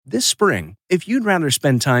This spring, if you'd rather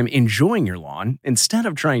spend time enjoying your lawn instead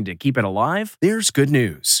of trying to keep it alive, there's good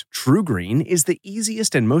news. True Green is the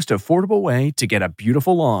easiest and most affordable way to get a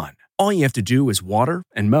beautiful lawn. All you have to do is water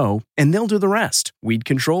and mow, and they'll do the rest. Weed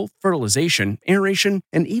control, fertilization, aeration,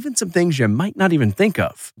 and even some things you might not even think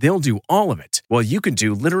of. They'll do all of it, while you can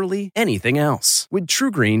do literally anything else. With True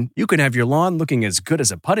Green, you can have your lawn looking as good as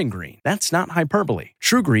a putting green. That's not hyperbole.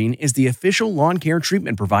 True Green is the official lawn care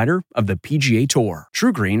treatment provider of the PGA Tour.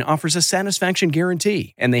 True Green offers a satisfaction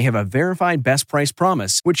guarantee, and they have a verified best price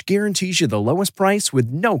promise, which guarantees you the lowest price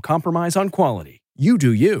with no compromise on quality. You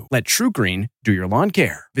do you. Let True Green do your lawn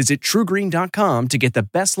care. Visit TrueGreen.com to get the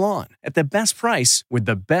best lawn at the best price with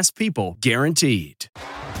the best people guaranteed.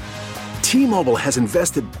 T-Mobile has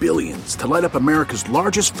invested billions to light up America's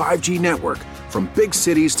largest 5G network, from big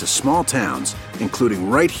cities to small towns,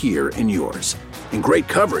 including right here in yours. And great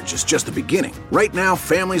coverage is just the beginning. Right now,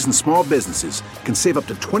 families and small businesses can save up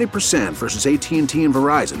to 20% versus AT&T and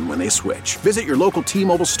Verizon when they switch. Visit your local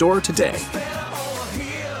T-Mobile store today.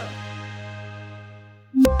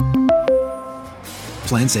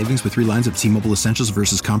 Plan savings with 3 lines of T-Mobile Essentials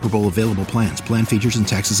versus comparable available plans. Plan features and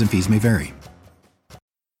taxes and fees may vary.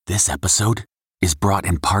 This episode is brought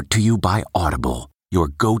in part to you by Audible, your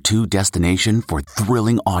go-to destination for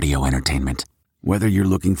thrilling audio entertainment. Whether you're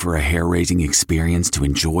looking for a hair-raising experience to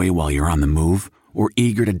enjoy while you're on the move, or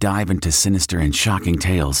eager to dive into sinister and shocking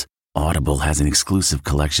tales, Audible has an exclusive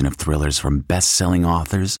collection of thrillers from best-selling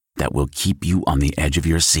authors that will keep you on the edge of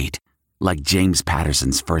your seat. Like James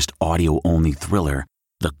Patterson's first audio-only thriller,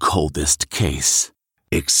 The Coldest Case.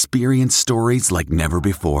 Experience stories like never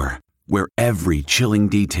before, where every chilling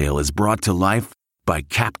detail is brought to life by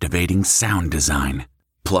captivating sound design.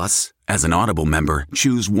 Plus, as an Audible member,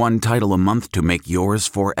 choose one title a month to make yours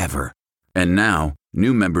forever. And now,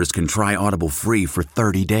 new members can try Audible free for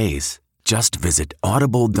 30 days. Just visit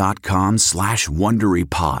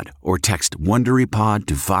audible.com/WonderyPod or text WonderyPod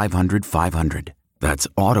to 500-500. That's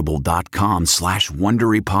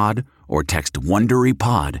audible.com/WonderyPod or text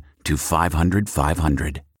WonderyPod to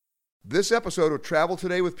 500-500. This episode of Travel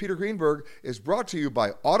Today with Peter Greenberg is brought to you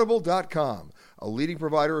by Audible.com, a leading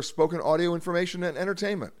provider of spoken audio information and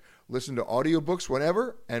entertainment. Listen to audiobooks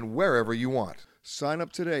whenever and wherever you want. Sign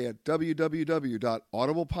up today at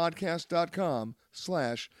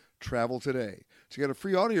www.audiblepodcast.com/travel today to get a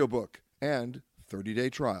free audiobook and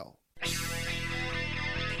 30-day trial.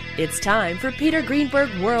 It's time for Peter Greenberg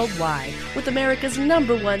Worldwide with America's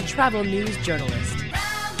 #1 travel news journalist.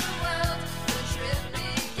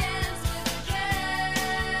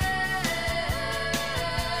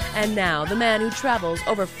 And now, the man who travels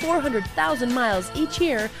over 400,000 miles each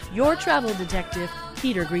year, your travel detective,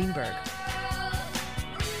 Peter Greenberg.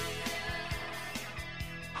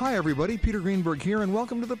 Hi, everybody. Peter Greenberg here, and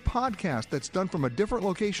welcome to the podcast that's done from a different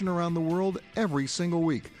location around the world every single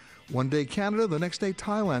week. One day Canada, the next day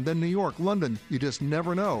Thailand, then New York, London. You just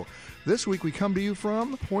never know. This week we come to you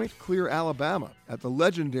from Point Clear, Alabama, at the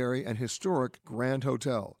legendary and historic Grand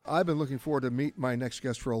Hotel. I've been looking forward to meet my next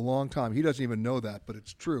guest for a long time. He doesn't even know that, but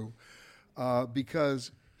it's true,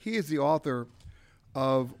 because he is the author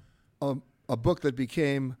of a book that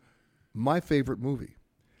became my favorite movie.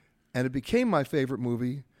 And it became my favorite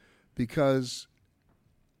movie because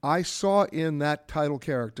I saw in that title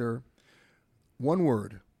character one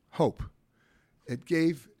word: hope. It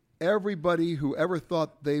gave everybody who ever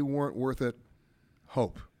thought they weren't worth it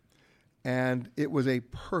hope. And it was a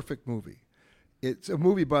perfect movie. It's a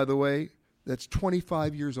movie, by the way, that's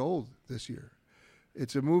 25 years old this year.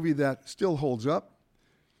 It's a movie that still holds up.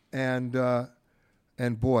 And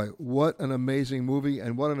boy, what an amazing movie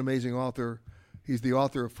and what an amazing author. He's the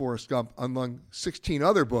author of Forrest Gump, among 16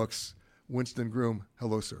 other books. Winston Groom.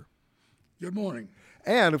 Hello, sir. Good morning.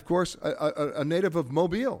 And, of course, a native of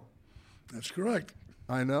Mobile. That's correct.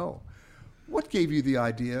 I know. What gave you the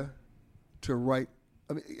idea to write?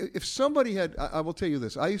 I mean, if somebody had, I will tell you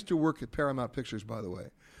this. I used to work at Paramount Pictures, by the way,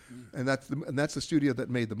 and that's the studio that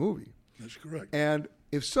made the movie. That's correct. And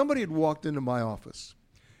if somebody had walked into my office,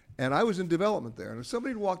 and I was in development there, and if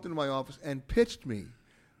somebody had walked into my office and pitched me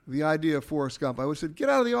the idea of Forrest Gump, I would have said, "Get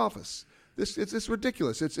out of the office. It's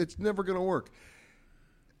ridiculous. It's never going to work."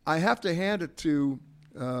 I have to hand it to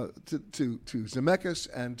Zemeckis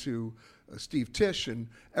and to Steve Tisch and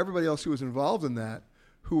everybody else who was involved in that,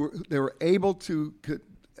 they were able to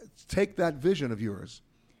take that vision of yours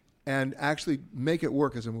and actually make it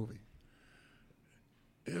work as a movie.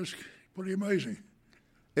 It was pretty amazing.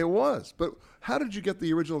 It was. But how did you get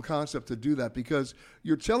the original concept to do that? Because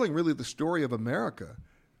you're telling really the story of America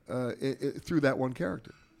through that one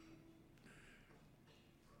character.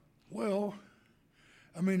 Well,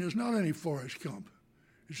 I mean, there's not any Forrest Gump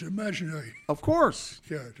It's an imaginary Of course.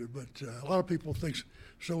 character, but a lot of people think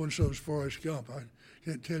so-and-so is Forrest Gump. I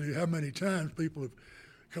can't tell you how many times people have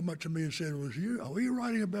come up to me and said, are you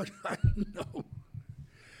writing about I don't know.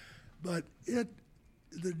 But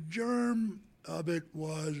the germ of it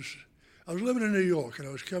was, I was living in New York, and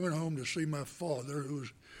I was coming home to see my father, who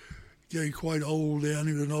was getting quite old then.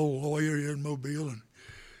 He was an old lawyer here in Mobile, and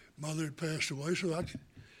mother had passed away, so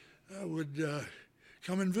I would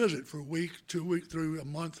come and visit for a week, 2 weeks, through a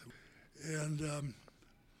month. And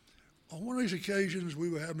on one of these occasions, we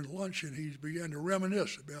were having lunch, and he began to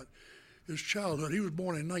reminisce about his childhood. He was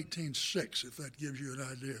born in 1906, if that gives you an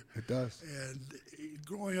idea. It does. And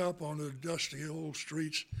growing up on the dusty old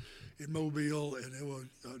streets in Mobile, and there was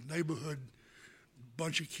a neighborhood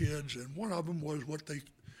bunch of kids, and one of them was what they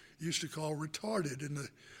used to call retarded, and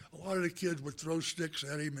a lot of the kids would throw sticks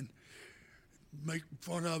at him and make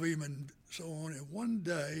fun of him and so on. And one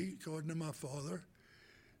day, according to my father,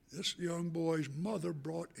 this young boy's mother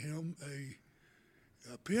brought him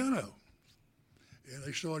a piano, and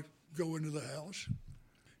they started going to the house,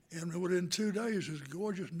 and within 2 days, this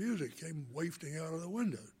gorgeous music came wafting out of the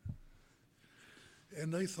window.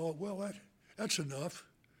 And they thought, well, that's enough.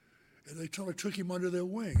 And they took him under their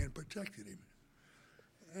wing and protected him.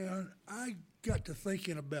 And I got to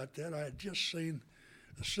thinking about that. I had just seen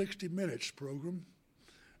a 60 Minutes program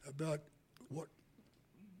about what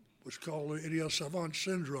was called the idiot savant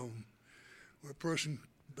syndrome, where a person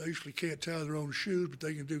basically can't tie their own shoes, but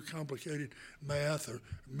they can do complicated math or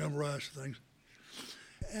memorize things.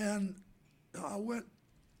 And I went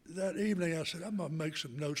that evening, I said, I'm going to make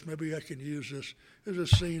some notes. Maybe I can use this. There's a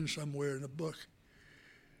scene somewhere in the book.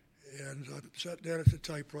 And I sat down at the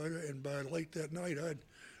typewriter, and by late that night,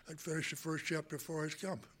 I'd finished the first chapter of Forrest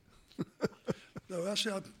Gump. So that's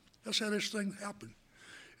how this thing happened.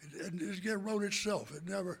 And it wrote itself. It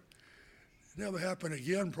never happened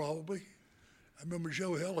again, probably. I remember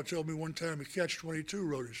Joe Heller told me one time Catch-22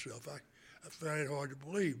 wrote itself. I found it hard to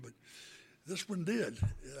believe, but this one did.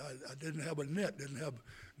 I didn't have a net, didn't have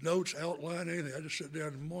notes, outline, anything. I just sit down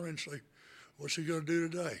in the morning and say, what's he going to do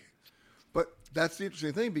today? But that's the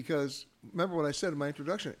interesting thing, because remember what I said in my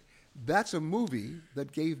introduction, that's a movie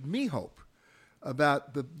that gave me hope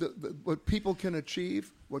about the what people can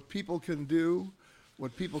achieve, what people can do,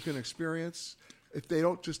 what people can experience if they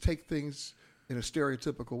don't just take things in a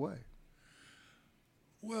stereotypical way.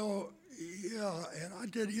 Well, yeah, and I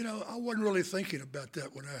did. I wasn't really thinking about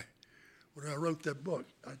that when I wrote that book.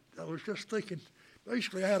 I was just thinking,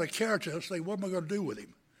 basically, I had a character. I was thinking, what am I going to do with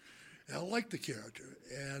him? And I liked the character,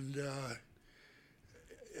 and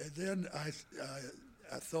then I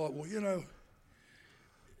thought, well,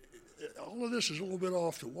 all of this is a little bit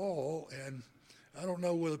off the wall, and I don't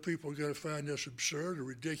know whether people are going to find this absurd or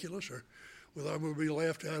ridiculous, or whether I'm going to be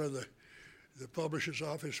laughed out of the publisher's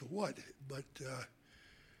office or what. But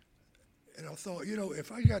and I thought,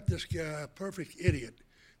 if I got this guy, a perfect idiot,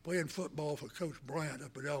 playing football for Coach Bryant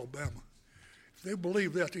up at Alabama, if they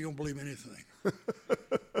believe that, they're going to believe anything.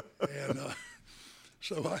 And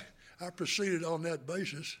so I proceeded on that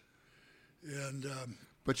basis. And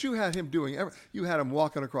but you had him you had him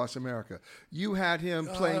walking across America. You had him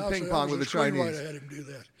playing ping pong with the Chinese. The screenwriter had him do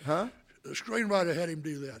that. Huh? The screenwriter had him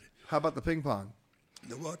do that. How about the ping pong?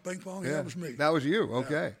 The what, ping pong? Yeah, that was me. That was you,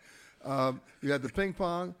 okay. Yeah. You had the ping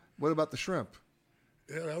pong. What about the shrimp?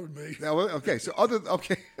 Yeah, that was me. Okay, so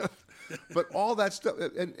but all that stuff,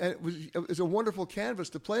 and it was a wonderful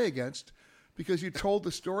canvas to play against, because you told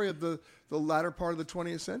the story of the latter part of the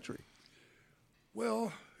 20th century.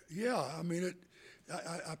 Well, yeah, I mean,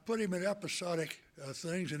 I put him in episodic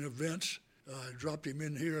things and events. I dropped him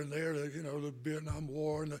in here and there, the Vietnam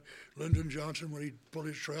War and the Lyndon Johnson when he pulled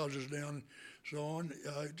his trousers down and so on,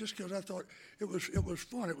 just because I thought it was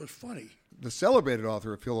fun, it was funny. The celebrated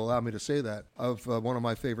author, if you'll allow me to say that, of one of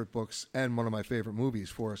my favorite books and one of my favorite movies,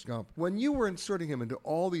 Forrest Gump. When you were inserting him into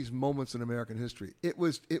all these moments in American history, it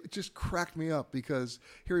just cracked me up, because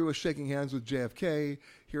here he was shaking hands with JFK,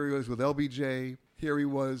 here he was with LBJ, here he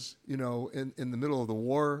was, in the middle of the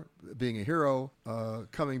war, being a hero,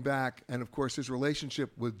 coming back, and of course his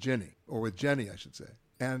relationship with Jenny, I should say.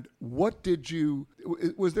 And was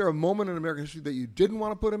there a moment in American history that you didn't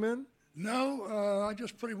want to put him in? No, I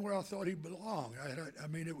just put him where I thought he belonged. I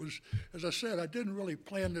mean, it was, as I said, I didn't really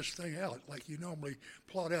plan this thing out like you normally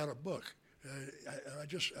plot out a book.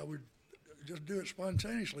 I would just do it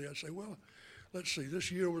spontaneously. I'd say, well, let's see,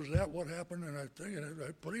 this year was that, what happened, and I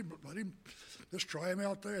put him, just try him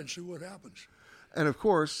out there and see what happens. And of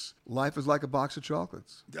course, life is like a box of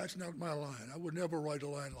chocolates. That's not my line. I would never write a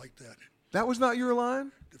line like that. That was not your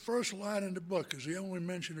line? The first line in the book is the only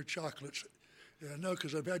mention of chocolates Yeah, no,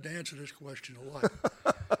 because I've had to answer this question a lot.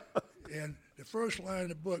 And the first line in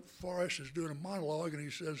the book, Forrest is doing a monologue, and he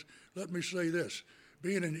says, "Let me say this,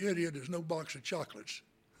 being an idiot is no box of chocolates."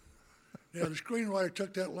 Now, the screenwriter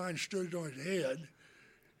took that line, stood it on his head,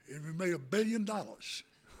 and we made $1 billion.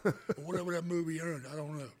 Or whatever that movie earned, I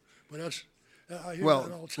don't know. But that's, I hear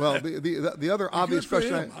that all the time. The other obvious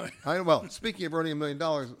question, him. Speaking of earning $1 million,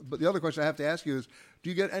 but the other question I have to ask you is, do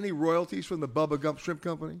you get any royalties from the Bubba Gump Shrimp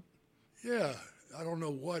Company? Yeah, I don't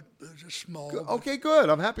know what, it's just small. Okay, good.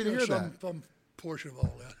 I'm happy to hear that. Some portion of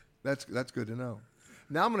all that. That's good to know.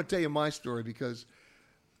 Now I'm going to tell you my story because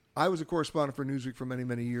I was a correspondent for Newsweek for many,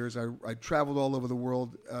 many years. I traveled all over the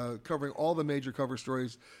world covering all the major cover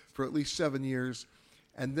stories for at least 7 years.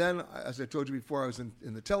 And then, as I told you before, I was in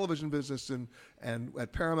the television business and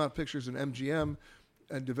at Paramount Pictures and MGM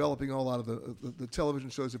and developing a lot of the television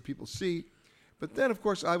shows that people see. But then, of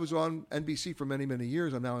course, I was on NBC for many, many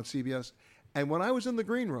years. I'm now on CBS. And when I was in the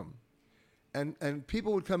green room and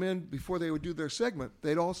people would come in before they would do their segment,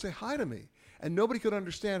 they'd all say hi to me. And nobody could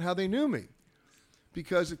understand how they knew me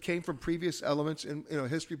because it came from previous elements in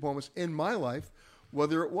history moments in my life,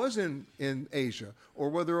 whether it was in Asia or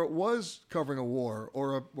whether it was covering a war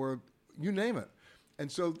or you name it.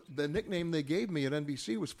 And so the nickname they gave me at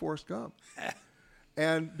NBC was Forrest Gump.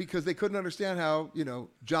 And because they couldn't understand how,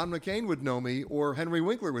 John McCain would know me or Henry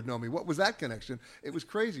Winkler would know me. What was that connection? It was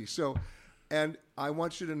crazy. So, and I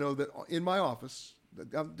want you to know that in my office,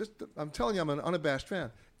 I'm telling you I'm an unabashed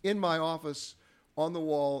fan. In my office, on the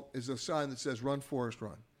wall is a sign that says, "Run, Forrest,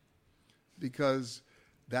 run." Because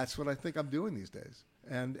that's what I think I'm doing these days.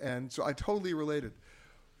 And so I totally related.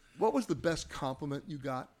 What was the best compliment you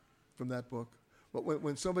got from that book?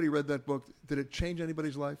 When somebody read that book, did it change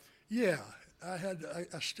anybody's life? Yeah,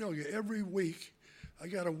 I still get, every week I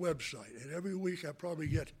got a website, and every week I probably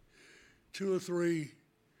get 2 or 3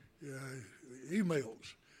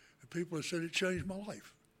 emails of people that said it changed my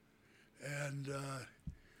life. And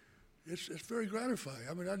it's very gratifying.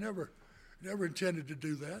 I mean, I never intended to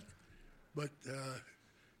do that, but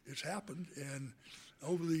it's happened. And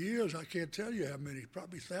over the years, I can't tell you how many,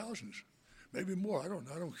 probably thousands, maybe more. I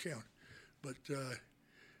don't count. But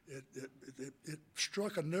it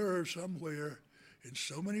struck a nerve somewhere in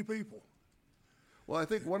so many people. Well, I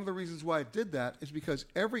think one of the reasons why it did that is because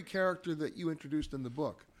every character that you introduced in the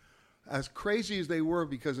book, as crazy as they were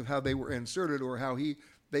because of how they were inserted or how he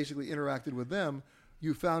basically interacted with them,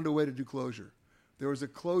 you found a way to do closure. There was a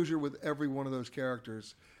closure with every one of those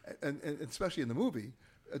characters, and especially in the movie.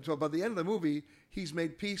 And so by the end of the movie, he's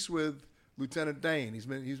made peace with Lieutenant Dane. He's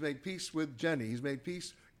made peace with Jenny. He's made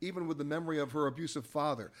peace even with the memory of her abusive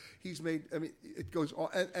father. It goes on,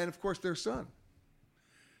 and of course their son.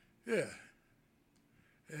 Yeah.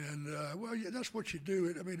 And, that's what you do.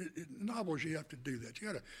 In novels, you have to do that. You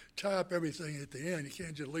got to tie up everything at the end. You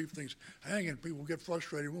can't just leave things hanging. People get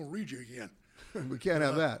frustrated and won't read you again. We can't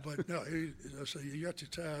have that. But no, so you got to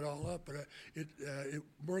tie it all up. But it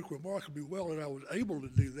worked remarkably well, and I was able to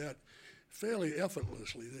do that fairly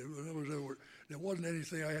effortlessly. There wasn't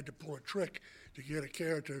anything I had to pull a trick to get a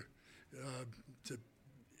character to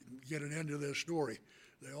get an end to their story.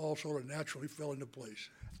 They all sort of naturally fell into place.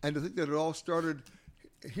 And to think that it all started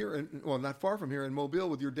here, not far from here in Mobile,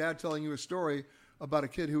 with your dad telling you a story about a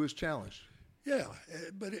kid who was challenged. Yeah,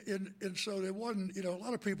 but so there wasn't, a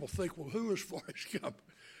lot of people think, well, who is Forrest Gump?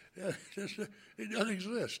 He doesn't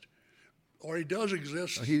exist. Or he does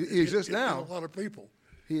exist. He exists now. In a lot of people.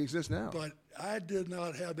 He exists now. But I did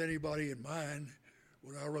not have anybody in mind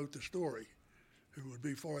when I wrote the story who would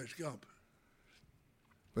be Forrest Gump.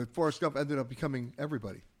 But Forrest Gump ended up becoming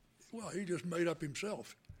everybody. Well, he just made up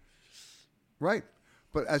himself. Right.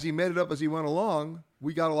 But as he made it up as he went along,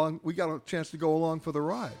 we got a chance to go along for the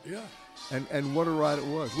ride. Yeah. And what a ride it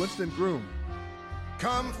was. Winston Groom.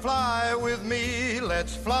 Come fly with me,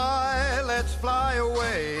 let's fly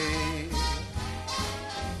away.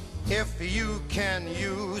 If you can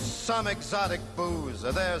use some exotic booze,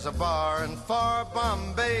 there's a bar in far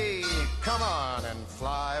Bombay. Come on and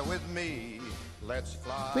fly with me, let's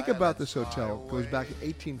fly. Think about this hotel. It goes back in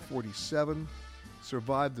 1847,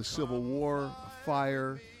 survived the Civil War, a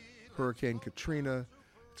fire, Hurricane Katrina.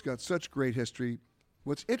 It's got such great history.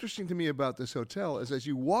 What's interesting to me about this hotel is as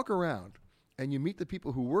you walk around and you meet the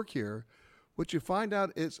people who work here, what you find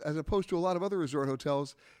out is, as opposed to a lot of other resort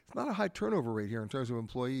hotels, it's not a high turnover rate here in terms of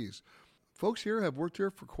employees. Folks here have worked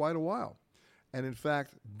here for quite a while. And in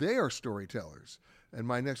fact, they are storytellers. And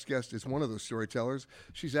my next guest is one of those storytellers.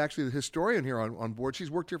 She's actually the historian here on board.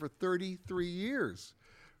 She's worked here for 33 years.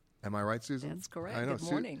 Am I right, Susan? That's correct. I know.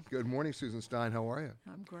 Good morning. Good morning, Susan Stein. How are you?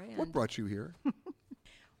 I'm great. What brought you here?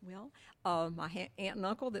 Well, my aunt and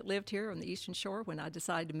uncle that lived here on the Eastern Shore when I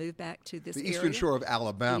decided to move back to this area. The Eastern Shore of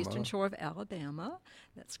Alabama. The Eastern Shore of Alabama.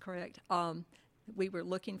 That's correct. We were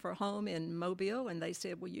looking for a home in Mobile, and they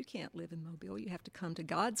said, well, you can't live in Mobile. You have to come to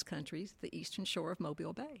God's country, the Eastern Shore of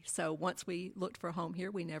Mobile Bay. So once we looked for a home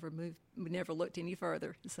here, we never moved. We never looked any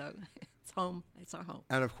further. So it's home. It's our home.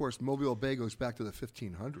 And, of course, Mobile Bay goes back to the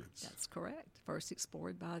 1500s. That's correct. First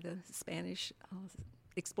explored by the Spanish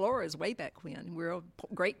explorers way back when. We're a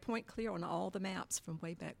great Point Clear on all the maps from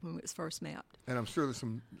way back when it was first mapped. And I'm sure there's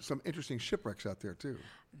some interesting shipwrecks out there, too.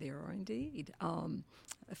 There are indeed.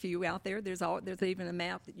 A few out there. There's even a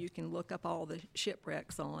map that you can look up all the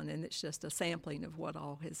shipwrecks on, and it's just a sampling of what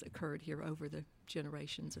all has occurred here over the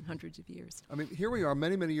generations and hundreds of years. I mean, here we are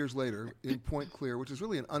many, many years later in Point Clear, which is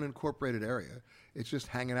really an unincorporated area. It's just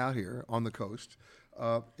hanging out here on the coast.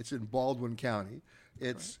 It's in Baldwin County.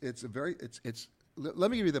 Let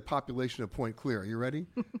me give you the population of Point Clear. Are you ready?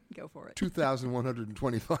 Go for it.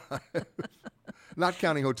 2,125. Not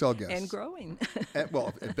counting hotel guests. And growing.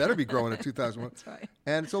 Well, it better be growing at 2,000. That's right.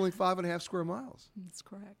 And it's only 5.5 square miles. That's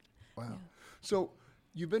correct. Wow. Yeah. So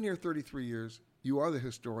you've been here 33 years. You are the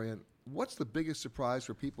historian. What's the biggest surprise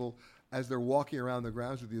for people as they're walking around the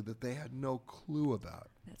grounds with you that they had no clue about?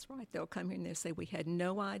 That's right. They'll come here and they'll say, we had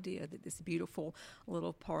no idea that this beautiful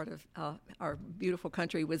little part of our beautiful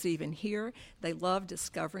country was even here. They love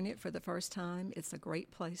discovering it for the first time. It's a great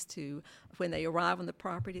place to, when they arrive on the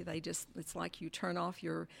property, it's like you turn off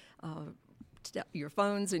your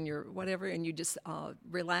phones and your whatever, and you just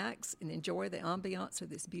relax and enjoy the ambiance of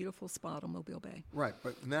this beautiful spot on Mobile Bay. Right,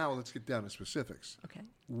 but now let's get down to specifics. Okay.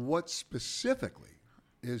 What specifically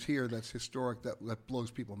is here that's historic that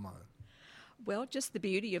blows people's mind? Well, just the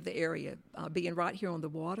beauty of the area, being right here on the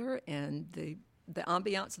water and the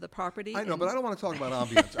ambiance of the property. I know, but I don't want to talk about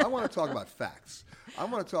ambiance. I want to talk about facts. I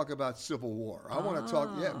want to talk about Civil War. I want to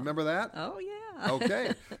talk, remember that? Oh, yeah.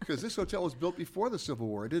 Okay, because this hotel was built before the Civil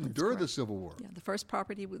War. It didn't during the Civil War. Yeah, the first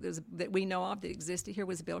property that we know of that existed here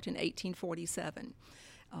was built in 1847.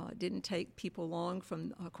 It didn't take people long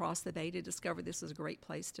from across the bay to discover this is a great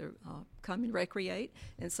place to come and recreate.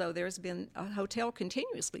 And so there's been a hotel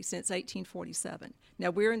continuously since 1847. Now,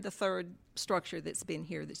 we're in the third structure that's been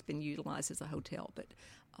here that's been utilized as a hotel, but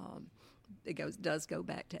it does go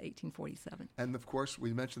back to 1847. And, of course,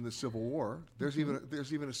 we mentioned the Civil War. There's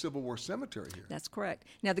even a Civil War cemetery here. That's correct.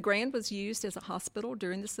 Now, the Grand was used as a hospital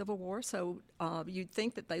during the Civil War, so you'd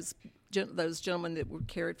think that those gentlemen that were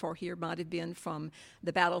cared for here might have been from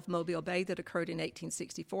the Battle of Mobile Bay that occurred in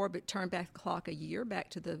 1864, but turn back the clock a year back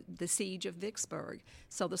to the siege of Vicksburg.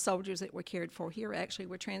 So the soldiers that were cared for here actually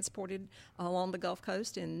were transported along the Gulf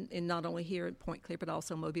Coast and not only here at Point Clear but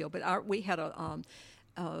also Mobile. But we had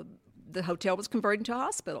the hotel was converted into a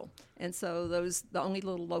hospital, and so the only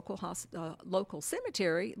little local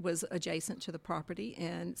cemetery was adjacent to the property,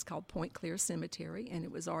 and it's called Point Clear Cemetery, and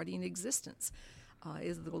it was already in existence.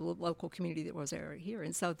 Is the local community that was here,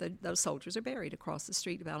 and so those soldiers are buried across the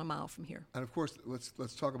street about a mile from here. And of course,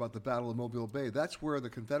 let's talk about the Battle of Mobile Bay. That's where the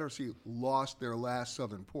Confederacy lost their last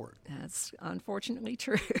southern port. That's unfortunately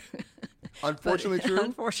true. Unfortunately true?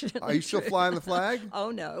 Unfortunately Are you still flying the flag?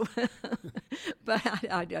 Oh, no. But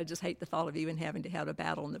I just hate the thought of even having to have a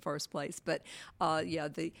battle in the first place. But,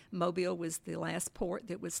 the Mobile was the last port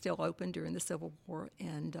that was still open during the Civil War,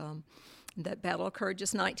 and that battle occurred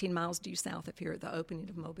just 19 miles due south of here at the opening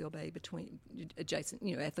of Mobile Bay adjacent,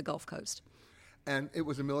 at the Gulf Coast. And it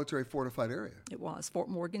was a military fortified area. It was. Fort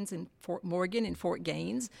Morgan and Fort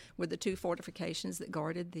Gaines were the two fortifications that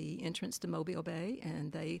guarded the entrance to Mobile Bay,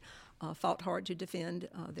 and they fought hard to defend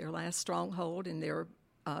their last stronghold and their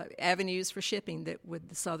avenues for shipping that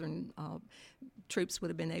the Southern troops would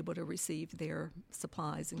have been able to receive their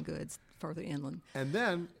supplies and goods further inland. And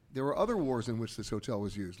then there were other wars in which this hotel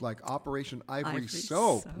was used, like Operation Ivory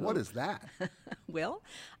Soap. What is that? Well,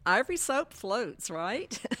 Ivory Soap floats,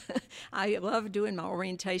 right? I love doing my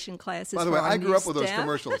orientation classes. By the way, I grew up with those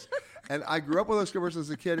commercials. And I grew up with those commercials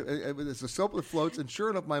as a kid. It's a soap that floats, and sure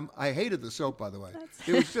enough, I hated the soap, by the way.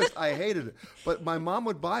 It was just, I hated it. But my mom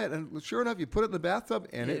would buy it, and sure enough, you put it in the bathtub,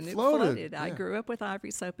 and it floated. I grew up with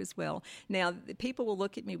Ivory Soap as well. Now, people will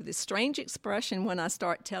look at me with this strange expression when I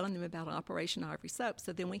start telling them about Operation Ivory Soap,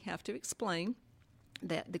 so then we have to explain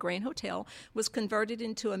that the Grand Hotel was converted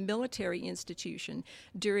into a military institution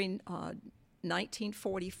during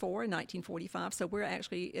 1944 and 1945. So we're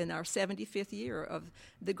actually in our 75th year of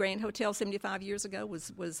the Grand Hotel. 75 years ago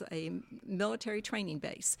was a military training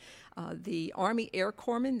base. The Army Air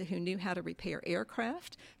Corpsmen who knew how to repair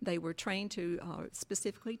aircraft, they were trained to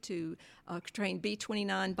specifically to train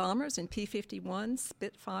B-29 bombers and P-51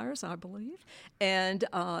 Spitfires, I believe. And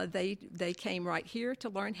they came right here to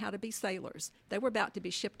learn how to be sailors. They were about to be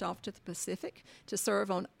shipped off to the Pacific to serve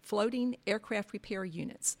on floating aircraft repair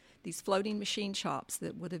units, these floating machine shops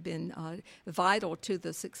that would have been vital to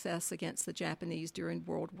the success against the Japanese during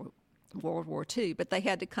World War II. But they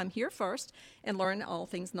had to come here first and learn all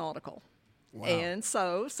things nautical. Wow. And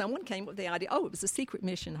so someone came up with the idea, it was a secret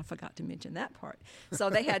mission. I forgot to mention that part. So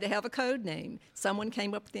they had to have a code name. Someone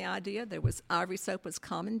came up with the idea. There was Ivory soap was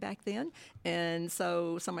common back then. And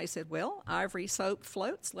so somebody said, well, Ivory soap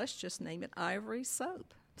floats. Let's just name it Ivory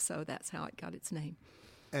Soap. So that's how it got its name.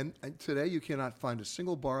 And today you cannot find a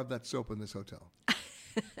single bar of that soap in this hotel.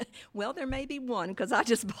 Well, there may be one because I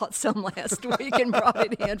just bought some last week and brought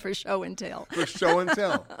it in for show and tell. For show and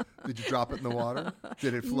tell. Did you drop it in the water?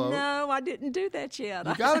 Did it float? No, I didn't do that yet.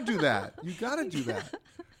 You got to do that. You got to do that.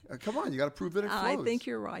 Come on, you got to prove that it floats. I think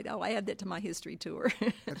you're right. I add that to my history tour.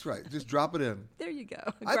 That's right. Just drop it in. There you go.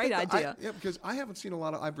 Great idea. Yeah, because I haven't seen a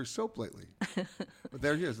lot of Ivory soap lately. But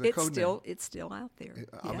there it is. The code name. It's still out there.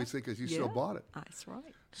 Obviously, because you still bought it. That's right.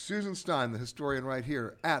 Susan Stein, the historian, right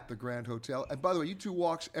here at the Grand Hotel. And by the way, you two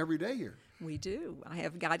walks every day here. We do. I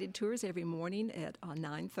have guided tours every morning at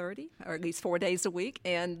 9:30, or at least 4 days a week,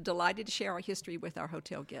 and delighted to share our history with our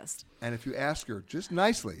hotel guests. And if you ask her just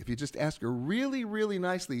nicely, if you just ask her really, really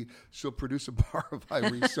nicely, she'll produce a bar of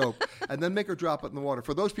Ivory soap and then make her drop it in the water.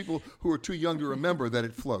 For those people who are too young to remember that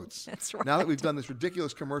it floats. That's right. Now that we've done this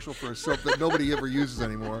ridiculous commercial for a soap that nobody ever uses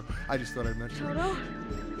anymore, I just thought I'd mention it. Toto,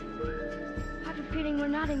 I have a feeling we're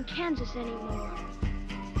not in Kansas anymore.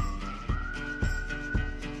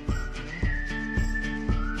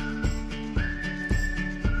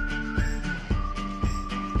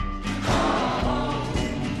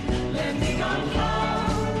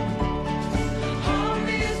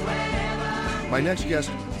 My next guest,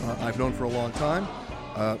 I've known for a long time.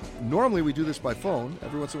 Normally we do this by phone.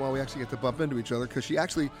 Every once in a while we actually get to bump into each other because she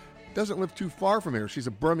actually doesn't live too far from here. She's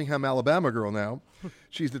a Birmingham, Alabama girl now.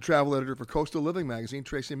 She's the travel editor for Coastal Living magazine.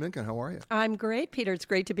 Tracy Minkin, how are you? I'm great, Peter. It's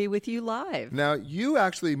great to be with you live. Now, you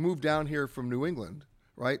actually moved down here from New England,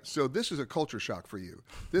 right? So this is a culture shock for you.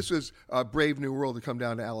 This is a brave new world to come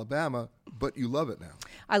down to Alabama, but you love it now.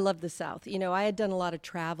 I love the South. You know, I had done a lot of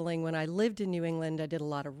traveling when I lived in New England. I did a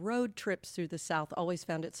lot of road trips through the South, always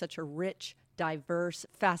found it such a rich, diverse,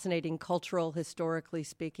 fascinating, cultural, historically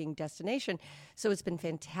speaking destination. So it's been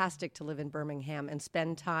fantastic to live in Birmingham and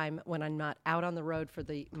spend time when I'm not out on the road for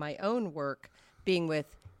my own work, being with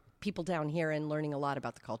people down here and learning a lot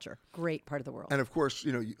about the culture. Great part of the world. And of course,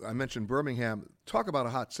 you know, I mentioned Birmingham. Talk about a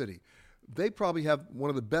hot city. They probably have one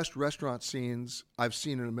of the best restaurant scenes I've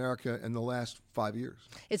seen in America in the last 5 years.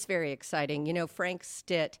 It's very exciting. You know, Frank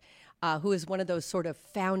Stitt, who is one of those sort of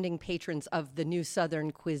founding patrons of the new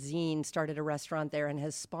Southern cuisine, started a restaurant there and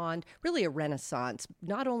has spawned really a renaissance,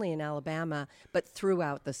 not only in Alabama, but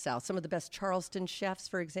throughout the South. Some of the best Charleston chefs,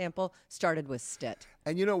 for example, started with Stitt.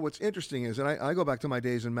 And you know, what's interesting is, and I go back to my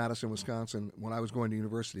days in Madison, Wisconsin, when I was going to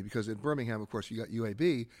university, because in Birmingham, of course, you got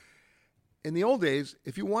UAB. In the old days,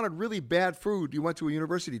 if you wanted really bad food, you went to a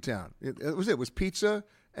university town. It was pizza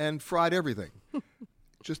and fried everything.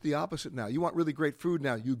 Just the opposite now. You want really great food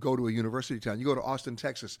now, you go to a university town. You go to Austin,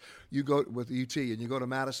 Texas. You go with UT, and you go to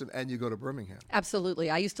Madison, and you go to Birmingham. Absolutely.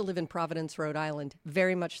 I used to live in Providence, Rhode Island.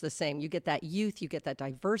 Very much the same. You get that youth, you get that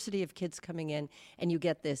diversity of kids coming in, and you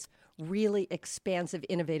get this really expansive,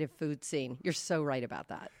 innovative food scene. You're so right about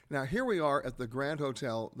that. Now, here we are at the Grand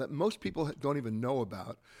Hotel that most people don't even know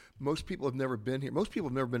about. Most people have never been here. Most people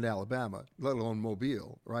have never been to Alabama, let alone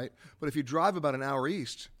Mobile, right? But if you drive about an hour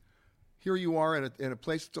east, here you are in a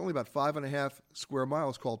place that's only about 5.5 square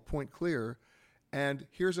miles called Point Clear, and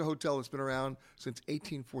here's a hotel that's been around since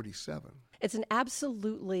 1847. It's an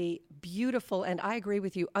absolutely beautiful, and I agree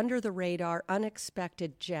with you, under-the-radar,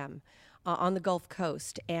 unexpected gem on the Gulf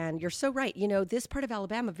Coast. And you're so right. You know, this part of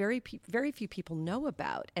Alabama, very few people know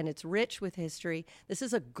about, and it's rich with history. This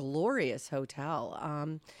is a glorious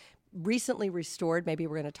hotel. Recently restored, maybe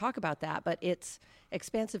we're going to talk about that, but it's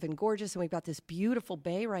expansive and gorgeous, and we've got this beautiful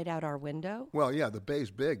bay right out our window. Well, yeah, the bay's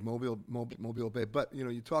big, Mobile Bay. But, you know,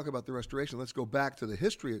 you talk about the restoration. Let's go back to the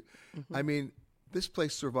history. Mm-hmm. I mean, this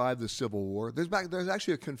place survived the Civil War. There's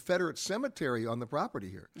actually a Confederate cemetery on the property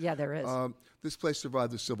here. Yeah, there is. This place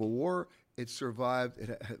survived the Civil War. It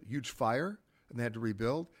had a huge fire, and they had to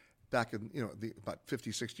rebuild back in, about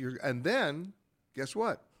 50, 60 years. And then, guess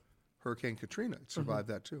what? Hurricane Katrina. It survived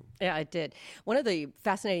that too. Yeah, it did. One of the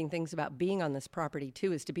fascinating things about being on this property,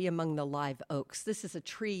 too, is to be among the live oaks. This is a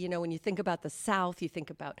tree, when you think about the South, you think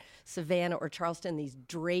about Savannah or Charleston, these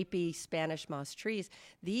drapey Spanish moss trees.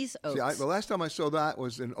 These oaks. The last time I saw that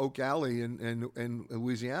was in Oak Alley in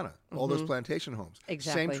Louisiana. All those plantation homes.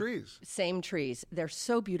 Exactly. Same trees. Same trees. They're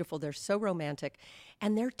so beautiful. They're so romantic.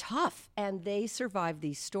 And they're tough. And they survive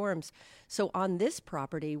these storms. So on this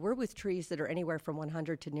property, we're with trees that are anywhere from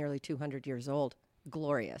 100 to nearly 200 years old.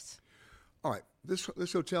 Glorious. All right.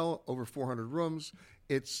 This hotel, over 400 rooms.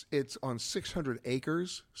 It's on 600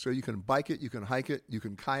 acres. So you can bike it, you can hike it, you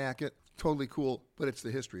can kayak it. Totally cool, but it's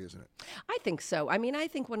the history, isn't it? I think so. I mean, I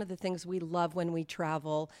think one of the things we love when we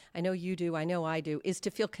travel, I know you do, I know I do, is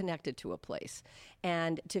to feel connected to a place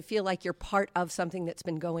and to feel like you're part of something that's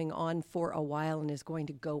been going on for a while and is going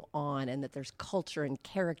to go on, and that there's culture and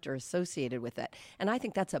character associated with it. And I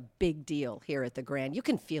think that's a big deal here at the Grand. You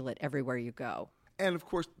can feel it everywhere you go. And of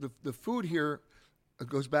course, the food here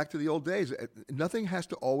goes back to the old days. Nothing has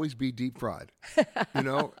to always be deep fried.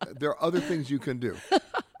 There are other things you can do.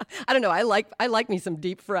 I don't know. I like me some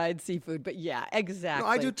deep fried seafood, but yeah, exactly.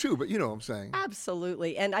 No, I do too, but you know what I'm saying.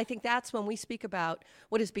 Absolutely. And I think that's when we speak about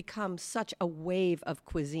what has become such a wave of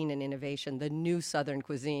cuisine and innovation, the new Southern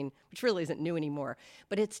cuisine, which really isn't new anymore,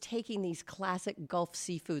 but it's taking these classic Gulf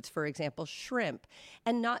seafoods, for example, shrimp,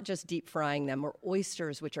 and not just deep frying them, or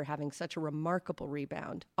oysters, which are having such a remarkable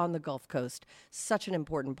rebound on the Gulf Coast, such an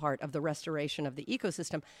important part of the restoration of the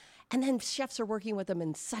ecosystem. And then chefs are working with them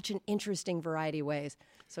in such an interesting variety of ways.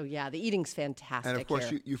 So, yeah, the eating's fantastic. And, of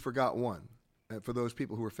course, you forgot one. For those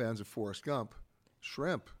people who are fans of Forrest Gump,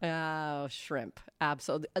 shrimp. Oh, shrimp.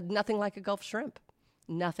 Absolutely. Nothing like a Gulf shrimp.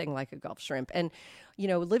 Nothing like a Gulf shrimp. And,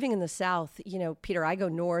 living in the South, Peter, I go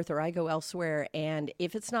north or I go elsewhere, and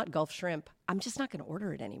if it's not Gulf shrimp, I'm just not going to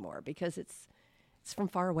order it anymore because it's from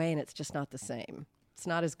far away and it's just not the same. It's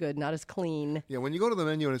not as good, not as clean. Yeah, when you go to the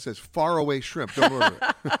menu and it says faraway shrimp, don't order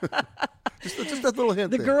it. just that little hint.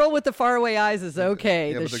 The girl with the faraway eyes is okay.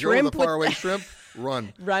 Yeah, the but the shrimp girl with the faraway shrimp,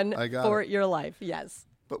 run. Run for it. your life, yes.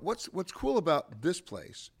 But what's cool about this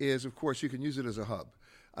place is, of course, you can use it as a hub.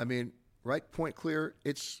 I mean, right, Point Clear,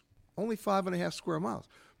 it's only 5.5 square miles.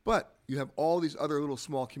 But you have all these other little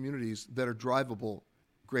small communities that are drivable,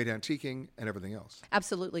 great antiquing, and everything else.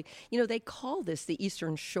 Absolutely. They call this the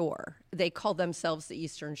Eastern Shore. They call themselves the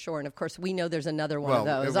Eastern Shore. And, of course, we know there's another one of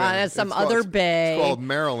those on some other bay. It's called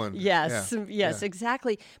Maryland. Yes,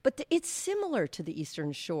 exactly. But it's similar to the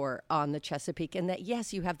Eastern Shore on the Chesapeake in that,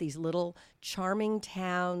 yes, you have these little charming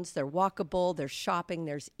towns. They're walkable. There's shopping.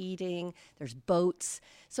 There's eating. There's boats.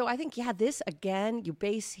 So I think, this, again, you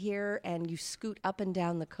base here and you scoot up and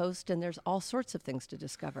down the coast, and there's all sorts of things to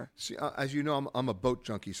discover. See, as you know, I'm a boat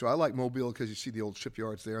junkie, so I like Mobile because you see the old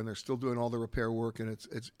shipyards there, and they're still doing all the repair work, and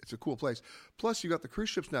it's a cool place. Plus, you got the cruise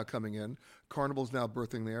ships now coming in. Carnival's now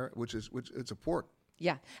berthing there, which it's a port.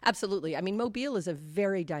 Yeah, absolutely. I mean, Mobile is a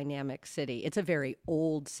very dynamic city. It's a very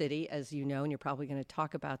old city, as you know, and you're probably going to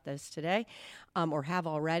talk about this today, or have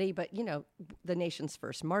already. But, the nation's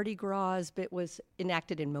first Mardi Gras bit was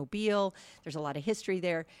enacted in Mobile. There's a lot of history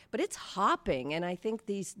there. But it's hopping, and I think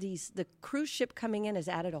the cruise ship coming in has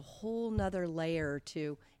added a whole nother layer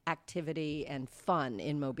to activity and fun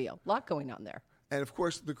in Mobile. A lot going on there. And, of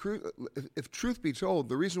course, if truth be told,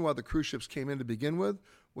 the reason why the cruise ships came in to begin with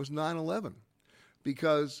was 9/11.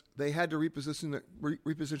 Because they had to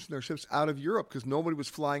reposition their ships out of Europe because nobody was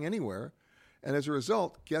flying anywhere. And as a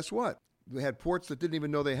result, guess what? They had ports that didn't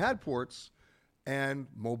even know they had ports, and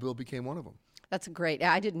Mobile became one of them. That's great.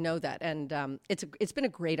 I didn't know that. And it's been a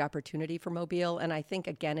great opportunity for Mobile. And I think,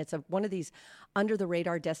 again, it's one of these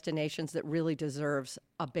under-the-radar destinations that really deserves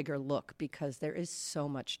a bigger look because there is so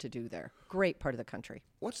much to do there. Great part of the country.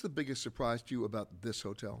 What's the biggest surprise to you about this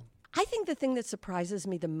hotel? I think the thing that surprises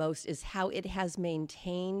me the most is how it has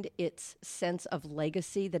maintained its sense of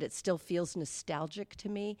legacy, that it still feels nostalgic to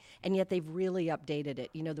me, and yet they've really updated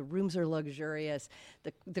it. The rooms are luxurious,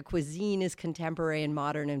 the cuisine is contemporary and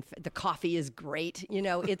modern, and the coffee is great.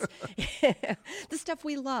 It's the stuff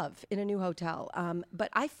we love in a new hotel. But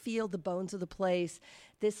I feel the bones of the place,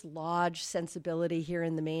 this lodge sensibility here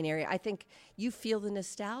in the main area. I think you feel the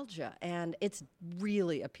nostalgia, and it's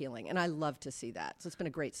really appealing, and I love to see that. So it's been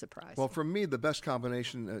a great surprise. Well, for me, the best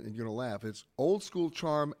combination, and you're going to laugh, it's old school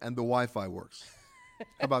charm and the Wi-Fi works. How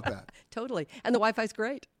about that? Totally. And the Wi-Fi's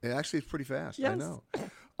great. Yeah, actually, it's pretty fast. Yes. I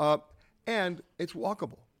know. And it's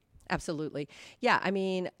walkable. Absolutely. Yeah, I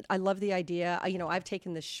mean, I love the idea. I've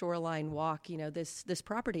taken this shoreline walk. This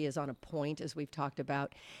property is on a point, as we've talked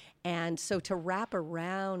about. And so to wrap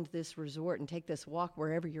around this resort and take this walk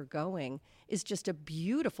wherever you're going is just a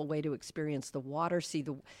beautiful way to experience the water, see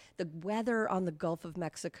the weather on the Gulf of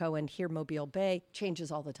Mexico and here Mobile Bay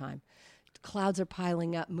changes all the time. Clouds are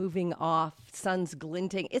piling up, moving off, sun's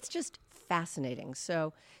glinting. It's just fascinating.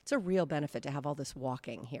 So it's a real benefit to have all this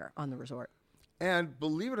walking here on the resort. And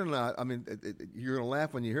believe it or not, I mean, you're going to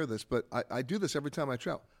laugh when you hear this, but I do this every time I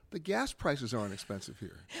travel. The gas prices aren't expensive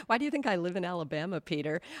here. Why do you think I live in Alabama,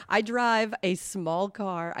 Peter? I drive a small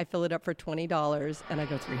car, I fill it up for $20, and I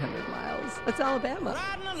go 300 miles. That's Alabama.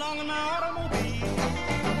 Riding along in my automobile,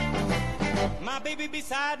 my baby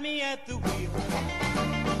beside me at the wheel,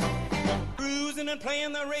 cruising and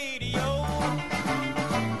playing the radio,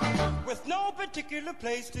 with no particular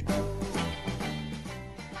place to go.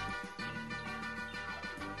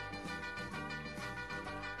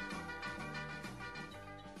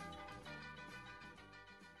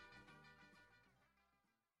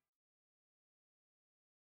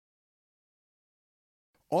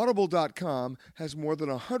 Audible.com has more than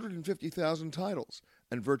 150,000 titles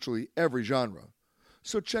and virtually every genre.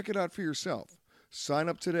 So check it out for yourself. Sign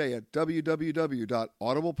up today at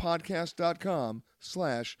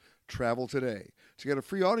www.audiblepodcast.com/travel today to get a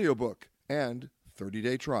free audiobook and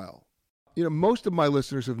 30-day trial. You know, most of my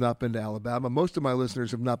listeners have not been to Alabama. Most of my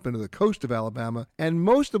listeners have not been to the coast of Alabama. And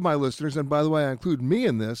most of my listeners, and by the way, I include me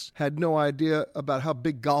in this, had no idea about how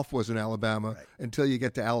big golf was in Alabama until you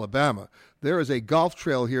get to Alabama. There is a golf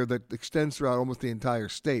trail here that extends throughout almost the entire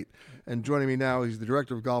state. And joining me now, he's the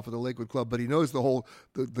director of golf at the Lakewood Club, but he knows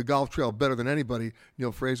the golf trail better than anybody.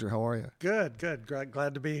 Neil Fraser, how are you? Good.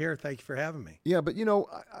 Glad to be here. Thank you for having me. Yeah, but you know,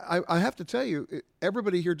 I have to tell you,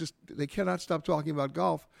 everybody here they cannot stop talking about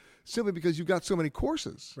golf simply because you've got so many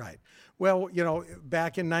courses. Right. Well, you know,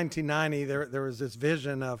 back in 1990, there was this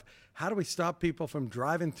vision of how do we stop people from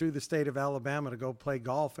driving through the state of Alabama to go play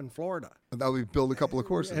golf in Florida? And that we build a couple of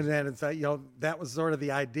courses. And then it's that was sort of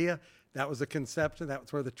the idea. That was the conception. That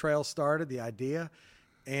was where the trail started, the idea.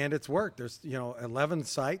 And it's worked. There's, 11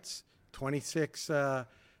 sites, 26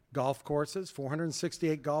 golf courses,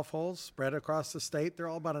 468 golf holes spread across the state. They're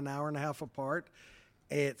all about an hour and a half apart.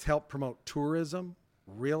 It's helped promote tourism,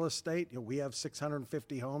 real estate. We have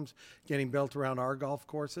 650 homes getting built around our golf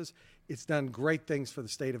courses. It's done great things for the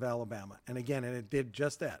state of Alabama. And again, it did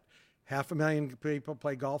just that. 500,000 people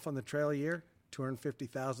play golf on the trail a year,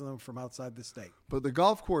 250,000 of them from outside the state. But the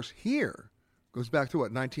golf course here goes back to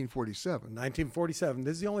what, 1947? 1947.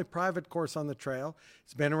 This is the only private course on the trail.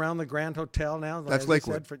 It's been around the Grand Hotel now. That's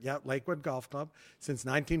Lakewood. Lakewood Golf Club since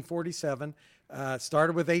 1947.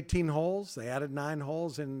 Started with 18 holes. They added 9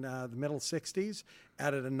 holes in the middle 60s,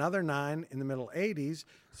 added another 9 in the middle 80s.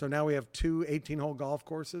 So now we have 2 18-hole golf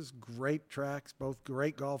courses, great tracks, both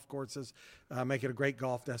great golf courses, make it a great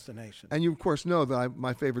golf destination. And you, of course, know that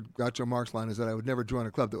my favorite Groucho Marx line is that I would never join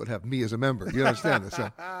a club that would have me as a member. You understand this? So.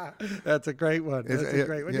 That's a great one. That's a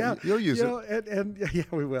great one. Yeah, you'll use it. And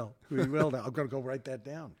we will. We will now. I'm going to go write that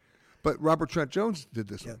down. But Robert Trent Jones did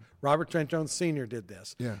this one. Robert Trent Jones Sr. did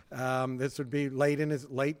this. Yeah. This would be late in his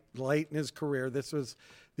career. This was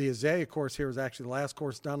the Azalea course here was actually the last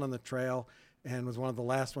course done on the trail and was one of the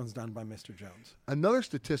last ones done by Mr. Jones. Another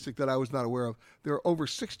statistic that I was not aware of, there are over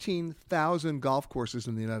 16,000 golf courses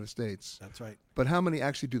in the United States. That's right. But how many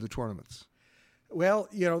actually do the tournaments? Well,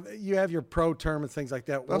 you have your pro tournaments, things like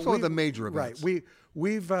that. That's all the major events. Right.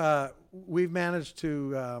 We've managed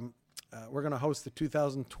to we're going to host the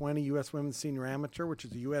 2020 U.S. Women's Senior Amateur, which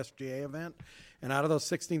is a USGA event. And out of those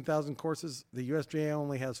 16,000 courses, the USGA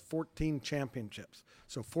only has 14 championships.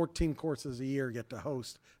 So 14 courses a year get to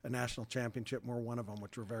host a national championship, and we're one of them,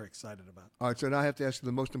 which we're very excited about. All right, so now I have to ask you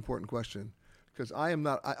the most important question, because I am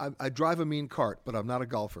not, I drive a mean cart, but I'm not a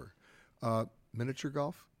golfer. Miniature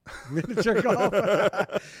golf? Miniature golf.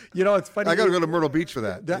 It's funny. I got to go to Myrtle Beach for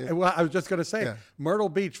that. Well, I was just going to say, Myrtle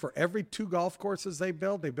Beach, for every 2 golf courses they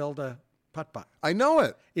build a putt-putt. I know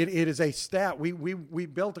it. It is a stat. We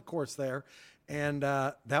built a course there, and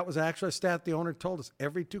that was actually a stat the owner told us.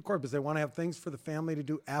 Every 2 courses, because they want to have things for the family to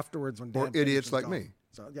do afterwards when Dad or idiots like golf. me.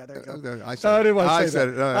 So yeah, there you go. I didn't want to say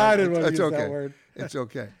that. I didn't want to use that word. It's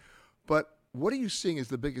okay. But what are you seeing as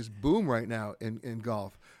the biggest boom right now in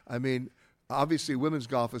golf? I mean, obviously, women's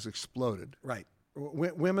golf has exploded. Right.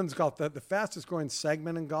 Women's golf, the fastest growing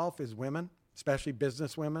segment in golf is women, especially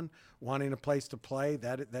business women wanting a place to play.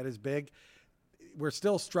 That is big. We're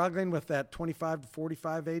still struggling with that 25 to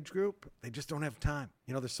 45 age group. They just don't have time.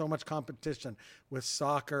 There's so much competition with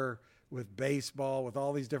soccer, with baseball, with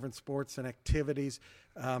all these different sports and activities.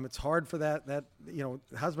 It's hard for that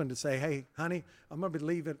husband to say, hey, honey, I'm going to be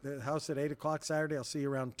leaving the house at 8 o'clock Saturday. I'll see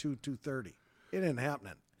you around 2:30. It ain't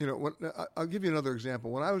happening. You know, I'll give you another example.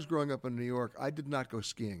 When I was growing up in New York, I did not go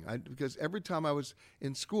skiing because every time I was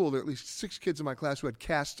in school, there were at least 6 kids in my class who had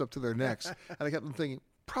casts up to their necks, and I kept thinking,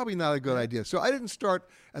 probably not a good idea. So I didn't start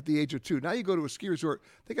at the age of 2. Now you go to a ski resort,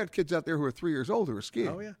 they got kids out there who are 3 years old who are skiing.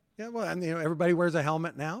 Oh, yeah. Yeah, well, and everybody wears a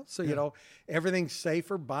helmet now, so everything's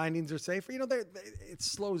safer. Bindings are safer. It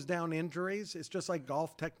slows down injuries. It's just like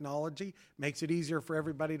golf technology makes it easier for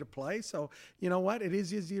everybody to play. So you know what? It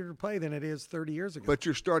is easier to play than it is 30 years ago. But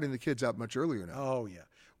you're starting the kids out much earlier now. Oh yeah,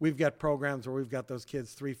 we've got programs where we've got those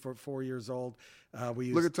kids 3, 4 years old. We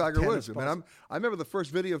use Look at Tiger Woods. balls. I remember the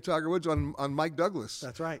first video of Tiger Woods on Mike Douglas.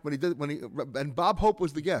 That's right. And Bob Hope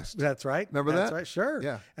was the guest. That's right. Remember That's that? right. Sure.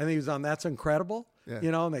 Yeah. And he was on That's Incredible. Yeah.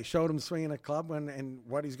 And they showed him swinging a club and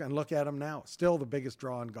what he's going to look at him now. Still the biggest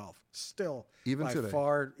draw in golf. Still. Even by today.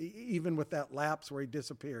 far, even with that lapse where he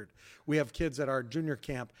disappeared. We have kids at our junior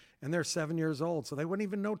camp, and they're 7 years old, so they wouldn't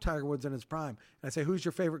even know Tiger Woods in his prime. And I say, who's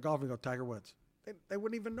your favorite golfer? And go, Tiger Woods. They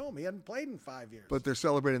wouldn't even know him. He hadn't played in 5 years. But they're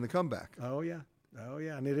celebrating the comeback. Oh, yeah.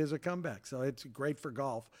 And it is a comeback. So it's great for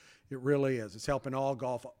golf. It really is. It's helping all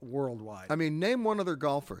golf worldwide. I mean, name one other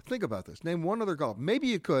golfer. Think about this. Name one other golfer. Maybe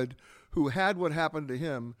you could, who had what happened to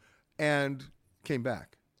him and came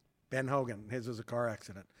back. Ben Hogan. His was a car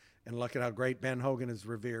accident. And look at how great Ben Hogan is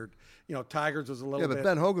revered. Tiger's was a little bit. Yeah, but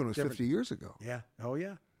Ben Hogan was different. 50 years ago. Yeah. Oh,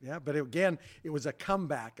 yeah. Yeah. But it was a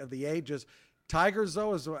comeback of the ages. Tiger's,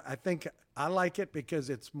 though, I like it because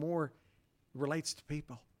it's more relates to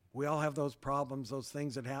people. We all have those problems, those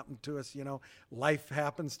things that happen to us. Life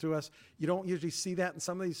happens to us. You don't usually see that in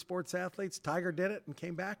some of these sports athletes. Tiger did it and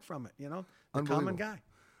came back from it, the common guy.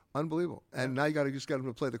 Unbelievable. And now you just got him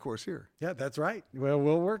to play the course here. Yeah, that's right. Well,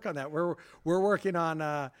 we'll work on that. We're working on,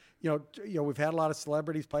 we've had a lot of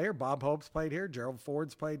celebrities play here. Bob Hope's played here. Gerald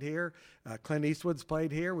Ford's played here. Clint Eastwood's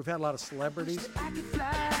played here. We've had a lot of celebrities.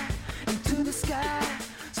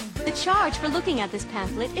 The charge for looking at this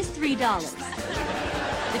pamphlet is $3.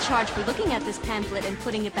 The charge for looking at this pamphlet and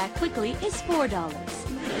putting it back quickly is $4.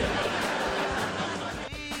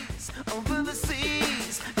 Over the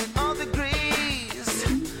seas and all the degrees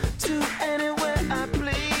to anywhere I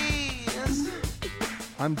please.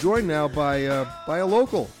 I'm joined now by a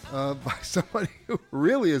local, by somebody who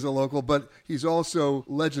really is a local, but he's also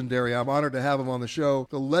legendary. I'm honored to have him on the show.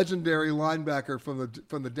 The legendary linebacker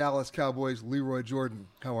from the Dallas Cowboys, Leroy Jordan.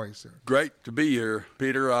 How are you, sir? Great to be here,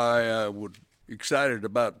 Peter. I would excited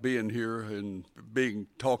about being here and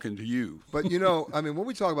talking to you. But when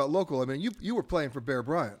we talk about local, you were playing for Bear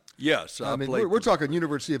Bryant. Yes, we're talking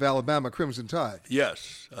University of Alabama Crimson Tide.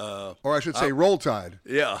 Yes, or I should say Roll Tide.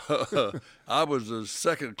 Yeah, I was a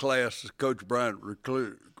second class Coach Bryant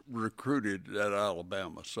recruited at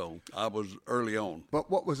Alabama, so I was early on.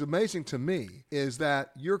 But what was amazing to me is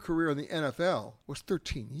that your career in the NFL was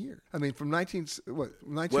 13 years. From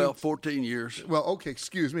 14 years. Well, okay,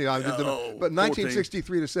 excuse me. But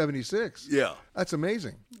 1963 to 76. Yeah. That's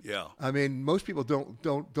amazing. Yeah. Most people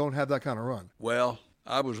don't have that kind of run. Well,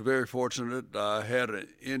 I was very fortunate. I had an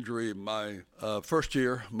injury my first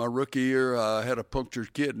year, my rookie year. I had a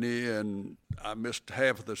punctured kidney, and I missed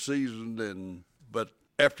half of the season. But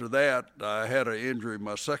after that, I had an injury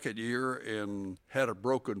my second year and had a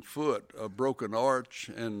broken foot, a broken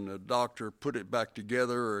arch, and the doctor put it back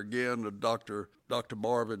together again. The Dr.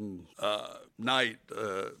 Marvin Knight,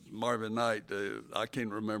 I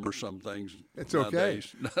can't remember some things. It's okay.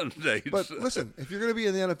 Nowadays. But listen, if you're going to be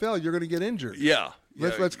in the NFL, you're going to get injured. Yeah.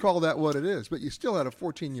 Let's call that what it is. But you still had a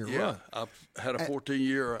 14-year run. Yeah, I've had a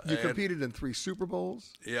 14-year. You competed in 3 Super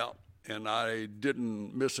Bowls. Yeah. And I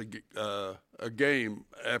didn't miss a game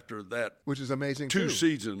after that. Which is amazing, 2 too.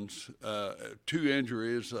 seasons, 2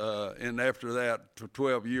 injuries, and after that, for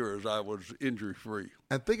 12 years, I was injury-free.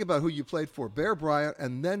 And think about who you played for, Bear Bryant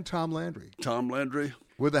and then Tom Landry. Tom Landry.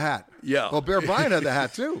 With the hat. Yeah. Well, Bear Bryant had the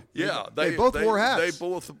hat, too. Yeah. They both wore hats. They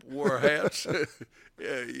both wore hats.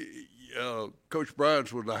 Coach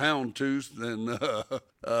Bryant's was a houndtooth, and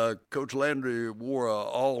Coach Landry wore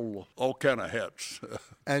all kind of hats.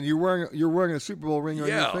 And you're wearing a Super Bowl ring on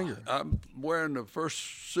your finger. I'm wearing the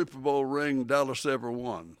first Super Bowl ring Dallas ever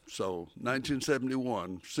won. So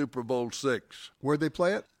 1971, Super Bowl VI. Where'd they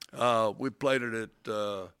play it? We played it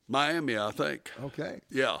at Miami, I think. Okay.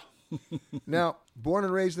 Yeah. Now, born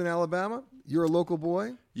and raised in Alabama, you're a local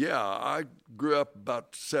boy? Yeah, I grew up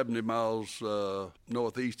about 70 miles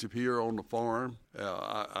northeast of here on the farm.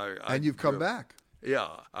 And you've come back? Yeah,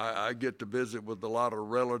 I get to visit with a lot of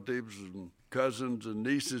relatives and cousins and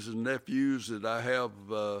nieces and nephews that I have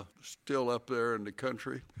still up there in the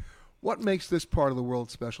country. What makes this part of the world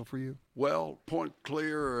special for you? Well, Point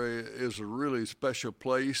Clear is a really special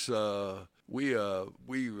place. we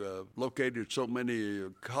located so many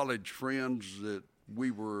college friends that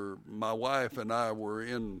my wife and I were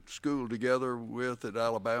in school together with at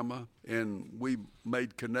Alabama, and we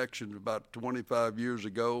made connections about 25 years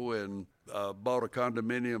ago and bought a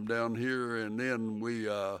condominium down here, and then we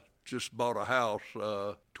just bought a house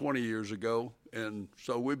 20 years ago, and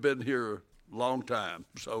so we've been here a long time.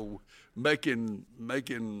 So making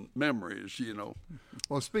memories, you know.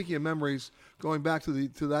 Well, speaking of memories, going back to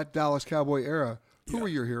that Dallas Cowboy era, who were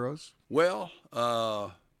your heroes? Well,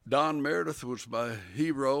 Don Meredith was my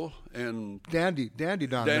hero, and Dandy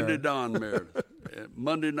Don Meredith.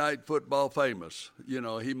 Monday Night Football famous. You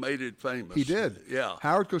know, he made it famous. He did. Yeah.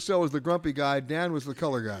 Howard Cosell was the grumpy guy. Dan was the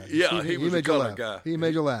color guy. Yeah, he was the color guy. He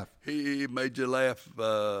made you laugh. He made you laugh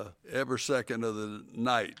every second of the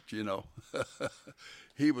night, you know.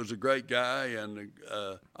 He was a great guy, and you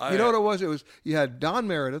know what it was? It was you had Don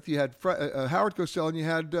Meredith, you had Howard Cosell, and you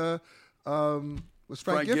had was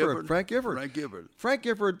Frank Gifford. Frank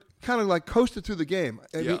Gifford kind of like coasted through the game.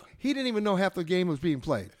 He didn't even know half the game was being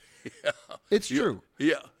played. Yeah. It's true.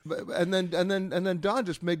 Yeah. And then Don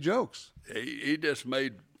just made jokes. He just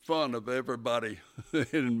made fun of everybody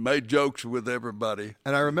and made jokes with everybody.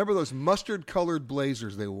 And I remember those mustard-colored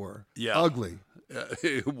blazers they wore. Yeah. Ugly.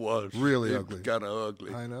 It was. Really ugly. Kind of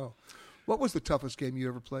ugly. I know. What was the toughest game you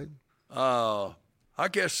ever played? I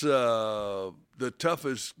guess the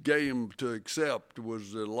toughest game to accept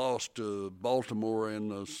was the loss to Baltimore in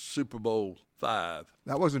the Super Bowl V.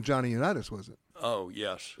 That wasn't Johnny Unitas, was it? Oh,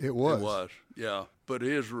 yes. It was. It was, yeah. But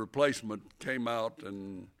his replacement came out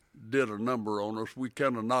and did a number on us. We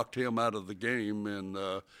kind of knocked him out of the game, and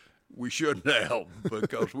we shouldn't have,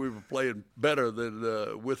 because we were playing better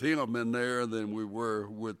than with him in there than we were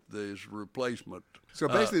with his replacement. So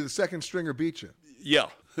basically the second stringer beat you. Yeah.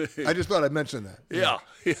 I just thought I'd mention that. Yeah.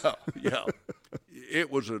 It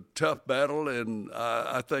was a tough battle, and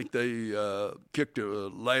I think they kicked a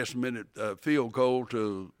last-minute field goal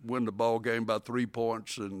to win the ball game by 3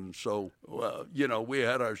 points. And so, we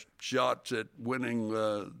had our shots at winning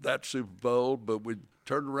that Super Bowl, but we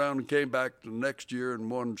turned around and came back the next year and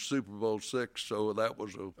won Super Bowl VI, so that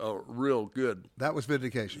was a real good. That was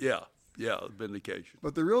vindication. Yeah, vindication.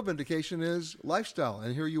 But the real vindication is lifestyle,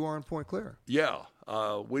 and here you are in Point Clear. Yeah,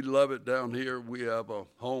 we love it down here. We have a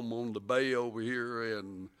home on the bay over here,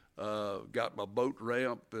 and got my boat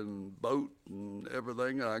ramp and boat and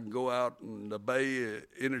everything. I can go out in the bay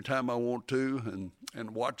anytime I want to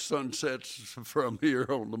and watch sunsets from here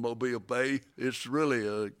on the Mobile Bay. It's really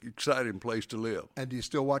an exciting place to live. And do you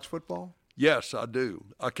still watch football? Yes, I do.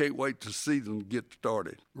 I can't wait to see them get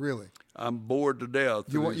started. Really? I'm bored to death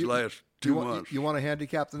these last 2 months. You want to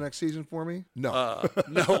handicap the next season for me? No.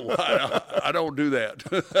 No, I don't do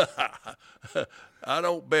that. I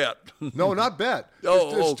don't bet. No, not bet.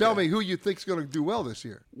 Just tell me who you think's going to do well this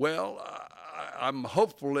year. Well, I'm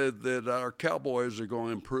hopeful that our Cowboys are going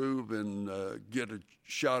to improve and get a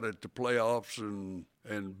shot at the playoffs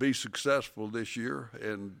and be successful this year.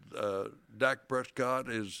 And Dak Prescott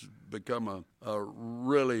has become a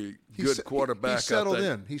really good quarterback.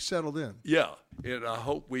 He's settled in. Yeah, and I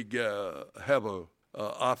hope we have a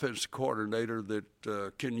offensive coordinator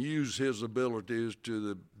that can use his abilities to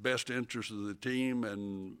the best interest of the team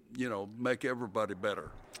and, make everybody better.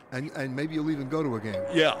 And maybe you'll even go to a game.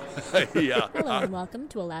 Yeah, yeah. Hello and welcome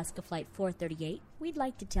to Alaska Flight 438. We'd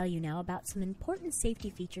like to tell you now about some important safety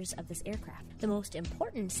features of this aircraft. The most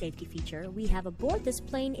important safety feature we have aboard this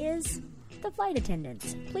plane is the flight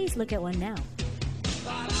attendants. Please look at one now.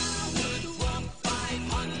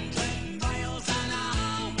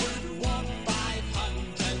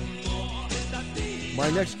 My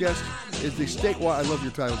next guest is the statewide, I love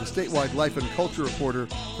your title, the statewide life and culture reporter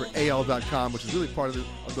for AL.com, which is really part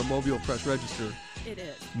of the Mobile Press Register. It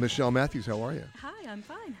is. Michelle Matthews, how are you? Hi, I'm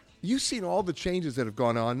fine. You've seen all the changes that have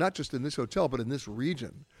gone on, not just in this hotel, but in this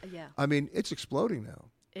region. Yeah. I mean, it's exploding now.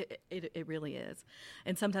 It really is.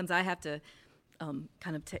 And sometimes I have to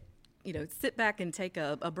kind of sit back and take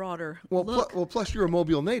a broader look. Plus you're a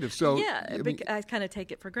Mobile native, so. Yeah, I kind of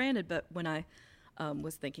take it for granted, but when I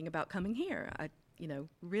was thinking about coming here, I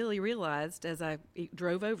really realized as I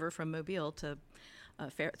drove over from Mobile to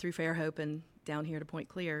through Fairhope and down here to Point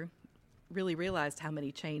Clear, really realized how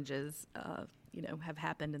many changes have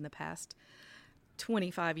happened in the past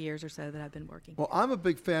 25 years or so that I've been working. Well, I'm a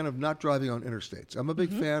big fan of not driving on interstates. I'm a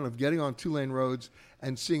big fan of getting on 2-lane roads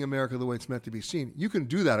and seeing America the way it's meant to be seen. You can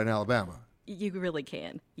do that in Alabama. You really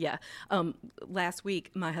can, yeah. Last week,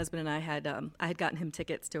 my husband and I had gotten him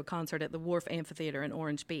tickets to a concert at the Wharf Amphitheater in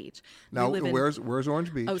Orange Beach. Now, where's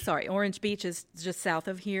Orange Beach? Oh, sorry, Orange Beach is just south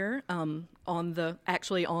of here, on the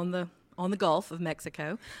on the Gulf of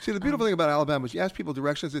Mexico. See, the beautiful thing about Alabama is you ask people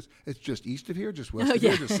directions, it's just east of here, just west of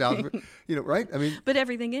here, just south of here, right? I mean, but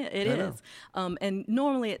everything it is. And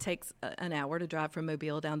normally it takes an hour to drive from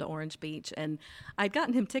Mobile down to Orange Beach. And I'd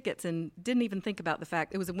gotten him tickets and didn't even think about the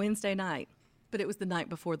fact it was a Wednesday night. But it was the night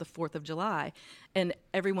before the 4th of July, and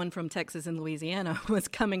everyone from Texas and Louisiana was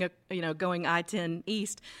coming, going I-10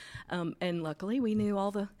 east, and luckily we knew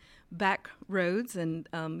all the back roads, and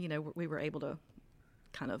we were able to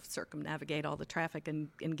kind of circumnavigate all the traffic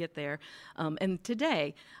and get there. And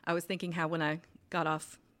today, I was thinking how when I got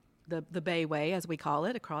off the Bayway, as we call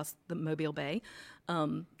it, across the Mobile Bay,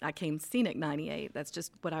 I came scenic 98. That's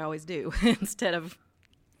just what I always do instead of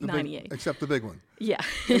 98. Except the big one. Yeah.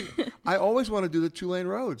 I always want to do the 2-lane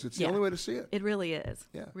roads. It's the only way to see it. It really is.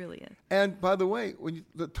 Yeah. Really is. And by the way,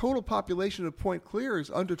 the total population of Point Clear is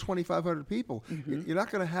under 2,500 people, you're not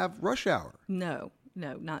going to have rush hour. No,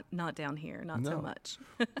 not down here, not so much.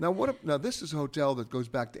 Now this is a hotel that goes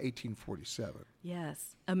back to 1847.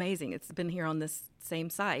 Yes, amazing. It's been here on this same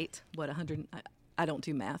site. 100? I don't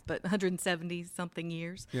do math, but 170 something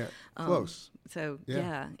years. Yeah, close. So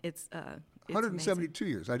it's 172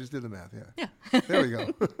 years. I just did the math. Yeah. There we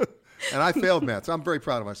go. And I failed math, so I'm very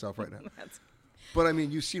proud of myself right now. But I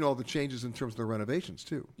mean, you've seen all the changes in terms of the renovations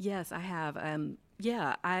too. Yes, I have. I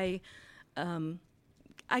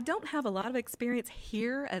don't have a lot of experience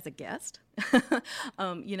here as a guest. The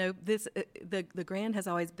Grand has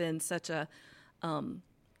always been such a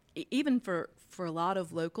even for a lot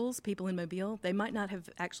of locals, people in Mobile, they might not have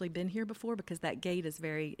actually been here before because that gate is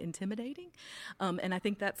very intimidating. And I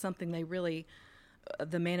think that's something they really,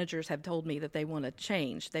 the managers have told me that they want to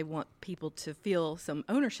change. They want people to feel some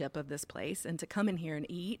ownership of this place and to come in here and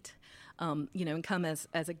eat, and come as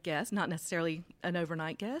a guest, not necessarily an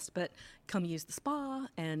overnight guest, but come use the spa.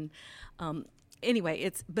 And anyway,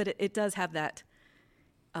 it does have that,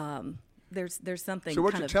 there's something. So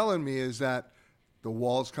what you're telling me is that the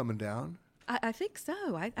wall's coming down? I think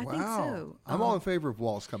so. I think so. I'm all in favor of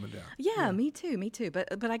walls coming down. Yeah, me too.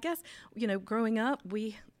 But I guess, growing up,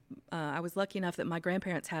 I was lucky enough that my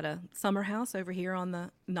grandparents had a summer house over here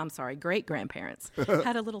great-grandparents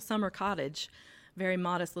had a little summer cottage, very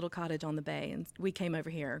modest little cottage on the bay. And we came over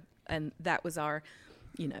here, and that was our,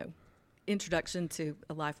 introduction to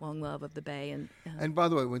a lifelong love of the bay. And by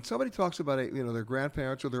the way, when somebody talks about their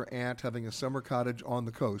grandparents or their aunt having a summer cottage on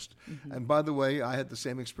the coast, and by the way, I had the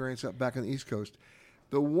same experience up back on the East Coast.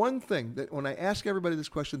 The one thing that when I ask everybody this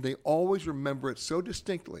question, they always remember it so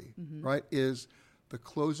distinctly, right, is the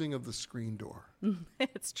closing of the screen door.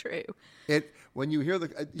 It's true. When you hear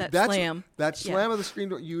that slam of the screen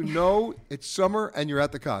door, it's summer and you're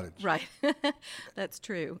at the cottage. Right. That's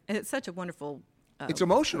true. And it's such a wonderful it's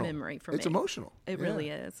emotional. Memory for me. It's emotional. It really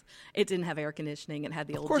is. It didn't have air conditioning. It had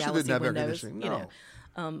the old jalousie windows. Of course it didn't have air conditioning,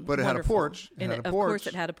 no. But it had a porch. Of course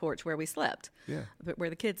it had a porch where we slept. Yeah.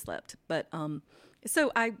 Where the kids slept. But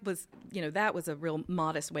so I was, that was a real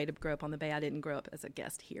modest way to grow up on the bay. I didn't grow up as a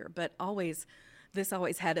guest here. But this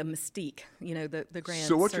always had a mystique, the Grand.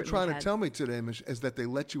 So what you're trying to tell me today, Mich, is that they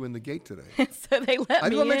let you in the gate today. So they let me in. I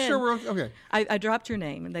just want to make sure we're okay. I dropped your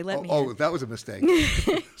name and they let me in. Oh, that was a mistake.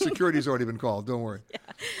 Security's already been called. Don't worry. Yeah.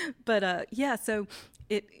 But so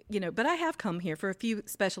but I have come here for a few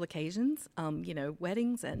special occasions,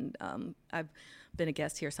 weddings, and I've been a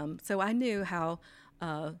guest here some. So I knew how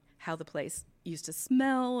the place used to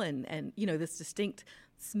smell and this distinct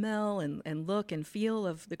smell and look and feel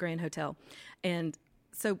of the Grand Hotel. And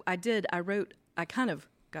so I kind of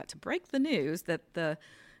got to break the news that the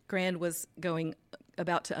Grand was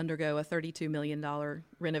about to undergo a $32 million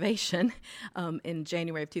renovation in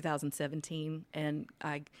January of 2017. And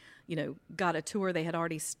I, got a tour. They had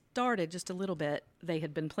already started just a little bit. They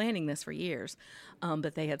had been planning this for years,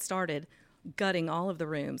 but they had started gutting all of the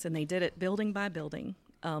rooms, and they did it building by building,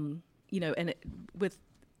 with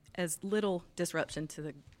as little disruption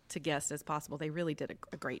to guests as possible. They really did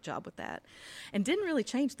a great job with that, and didn't really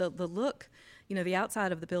change the look. The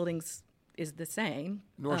outside of the buildings is the same.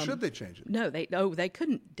 Nor should they change it. No, they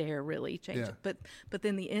couldn't dare really change it. But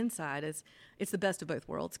then the inside it's the best of both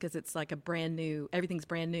worlds because it's like everything's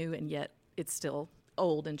brand new, and yet it's still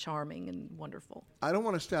old and charming and wonderful. I don't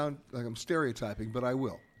want to sound like I'm stereotyping, but I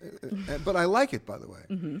will. But I like it, by the way.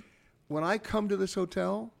 Mm-hmm. When I come to this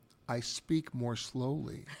hotel, I speak more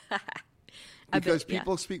slowly because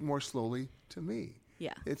people speak more slowly to me.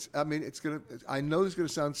 Yeah. I know it's going to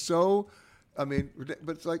sound so, but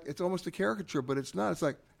it's almost a caricature, but it's not. It's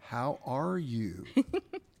like, how are you?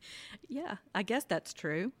 Yeah, I guess that's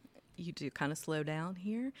true. you do kind of slow down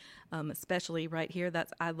here, especially right here.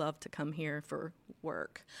 I love to come here for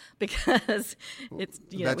work because it's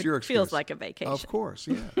That's your it feels excuse. like a vacation. Of course,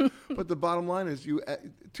 yeah. But the bottom line is,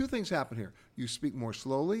 two things happen here: you speak more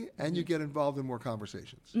slowly, and you get involved in more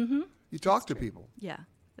conversations. Mm-hmm. You talk to people. Yeah,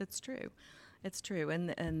 it's true. It's true,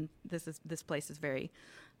 and this place is very,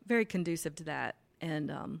 very conducive to that.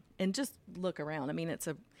 And just look around. I mean, it's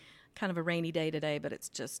a kind of a rainy day today, but it's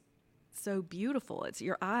just so beautiful. It's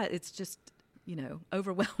your eye. It's just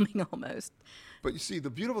overwhelming almost. But you see,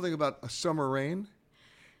 the beautiful thing about a summer rain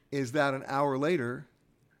is that an hour later,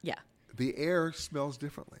 yeah, the air smells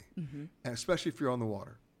differently, mm-hmm. and especially if you're on the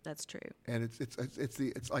water. That's true. And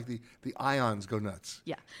it's like the ions go nuts.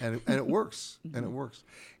 Yeah, and it works. Mm-hmm. And it works.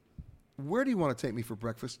 Where do you want to take me for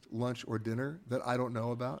breakfast, lunch, or dinner that I don't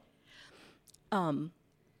know about?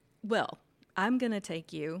 Well, I'm going to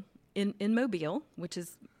take you in Mobile, which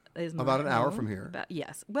is about an hour from here.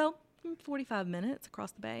 Yes. Well, 45 minutes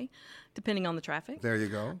across the bay, depending on the traffic. There you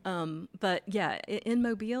go. But yeah, in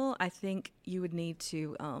Mobile, I think you would need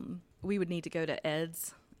to, we would need to go to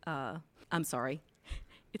Ed's. I'm sorry.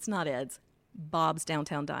 It's not Ed's. Bob's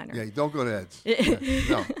Downtown Diner. Yeah, don't go to Ed's.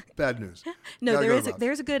 No, bad news. No,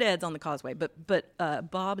 there's a good Ed's on the Causeway,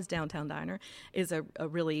 but Bob's Downtown Diner is a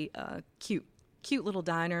really cute little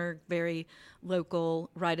diner, very local,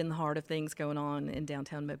 right in the heart of things going on in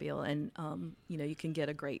downtown Mobile, and you can get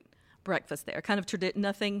a great breakfast there. Kind of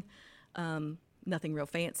nothing real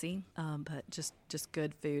fancy, but just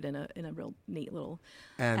good food and a real neat little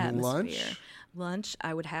atmosphere. Lunch,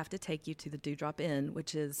 I would have to take you to the Dewdrop Inn,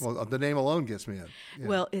 which is the name alone gets me in. Yeah.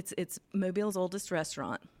 Well, it's Mobile's oldest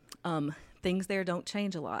restaurant. Things there don't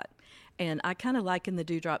change a lot, and I kind of liken the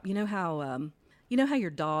Dewdrop. You know how your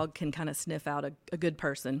dog can kind of sniff out a good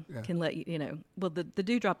person, can let you. Well, the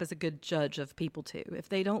Dewdrop is a good judge of people too. If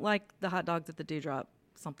they don't like the hot dogs at the Dewdrop,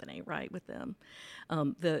 something ain't right with them.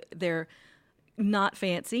 They're not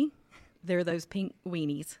fancy. They're those pink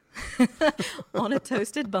weenies on a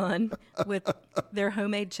toasted bun with their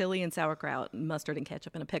homemade chili and sauerkraut, and mustard and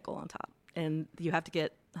ketchup, and a pickle on top. And you have to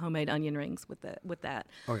get homemade onion rings with that.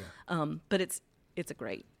 Oh yeah. But it's a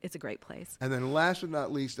great place. And then last but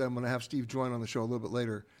not least, I'm going to have Steve join on the show a little bit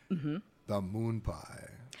later. Mm-hmm. The moon pie.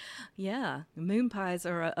 Yeah, moon pies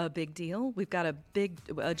are a big deal. We've got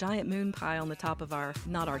a giant moon pie on the top of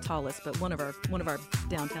not our tallest, but one of our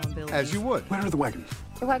downtown buildings. As you would. Where are the wagons?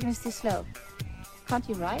 The wagon is too slow. Can't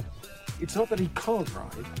you ride? It's not that he can't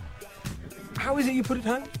ride. How is it you put it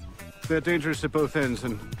home? They're dangerous at both ends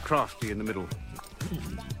and crafty in the middle.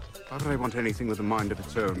 Why would I want anything with a mind of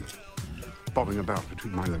its own, bobbing about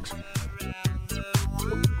between my legs?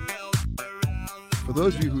 For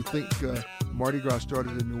those of you who think Mardi Gras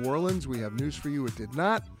started in New Orleans, we have news for you. It did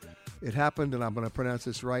not. It happened, and I'm going to pronounce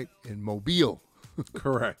this right, in Mobile.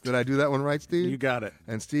 Correct. Did I do that one right, Steve? You got it.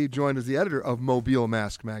 And Steve joined as the editor of Mobile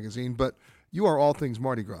Mask magazine, but you are all things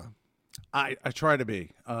Mardi Gras. I try to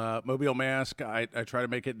be. Mobile Mask, I try to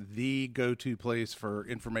make it the go-to place for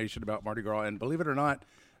information about Mardi Gras, and believe it or not,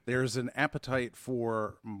 there's an appetite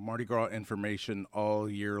for Mardi Gras information all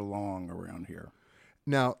year long around here.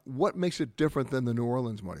 Now, what makes it different than the New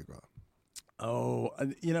Orleans Mardi Gras? Oh,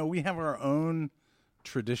 we have our own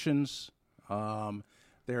traditions.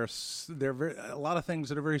 There's a lot of things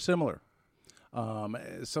that are very similar.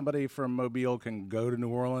 Somebody from Mobile can go to New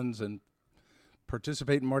Orleans and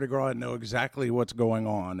participate in Mardi Gras and know exactly what's going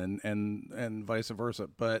on, and vice versa.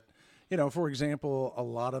 But, for example, a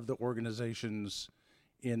lot of the organizations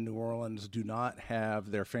in New Orleans do not have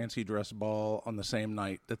their fancy dress ball on the same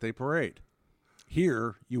night that they parade.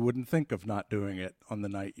 Here, you wouldn't think of not doing it on the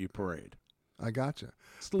night you parade. I gotcha.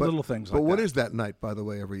 It's the little things like that. But what is that night, by the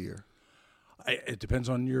way, every year? It depends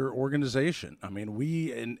on your organization. I mean,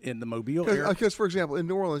 we in the Mobile area. Because, for example, in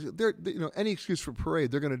New Orleans, any excuse for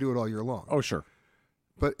parade, they're going to do it all year long. Oh, sure.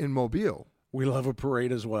 But in Mobile, we love a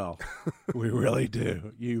parade as well. We really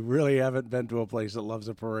do. You really haven't been to a place that loves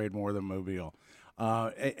a parade more than Mobile.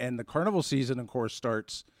 And the carnival season, of course,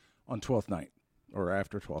 starts on 12th night or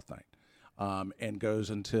after 12th night. And goes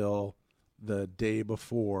until the day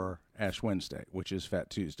before Ash Wednesday, which is Fat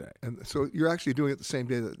Tuesday. And so you're actually doing it the same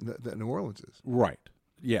day that New Orleans is. Right.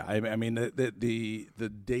 Yeah. I mean,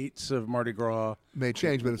 the dates of Mardi Gras may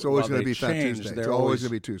change, but it's always going to be Fat Tuesday. It's always going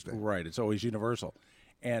to be Tuesday. Right. It's always universal.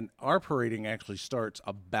 And our parading actually starts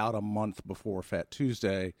about a month before Fat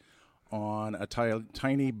Tuesday on a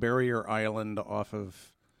tiny barrier island off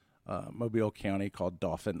of Mobile County called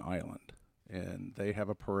Dauphin Island. And they have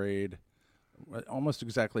a parade almost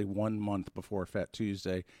exactly 1 month before Fat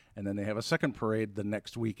Tuesday, and then they have a second parade the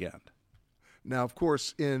next weekend. Now, of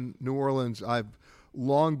course, in New Orleans, I've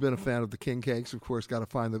long been a fan of the king cakes. Of course, got to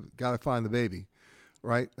find the baby,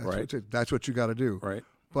 right? That's what you got to do. Right.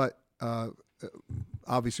 But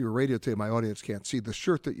obviously, we're radio tape. My audience can't see the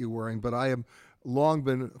shirt that you're wearing, but I am long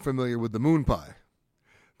been familiar with the moon pie.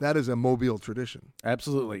 That is a Mobile tradition.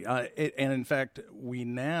 Absolutely. And in fact, we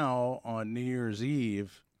now on New Year's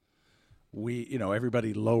Eve,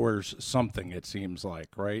 everybody lowers something, it seems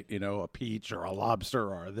like, right? A peach or a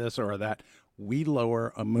lobster or this or that. We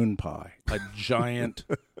lower a moon pie, a giant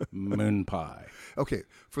moon pie. Okay.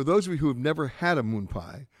 For those of you who have never had a moon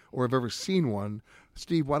pie or have ever seen one,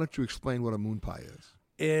 Steve, why don't you explain what a moon pie is?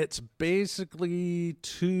 It's basically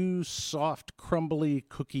 2 soft, crumbly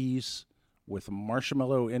cookies with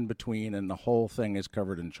marshmallow in between, and the whole thing is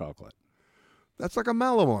covered in chocolate. That's like a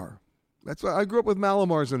Malamar. I grew up with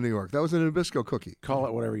Malamars in New York. That was an Nabisco cookie. Call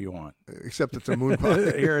it whatever you want. Except it's a moon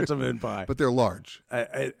pie. Here it's a moon pie. But they're large.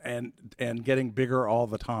 And getting bigger all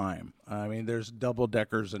the time. I mean, there's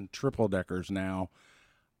double-deckers and triple-deckers now.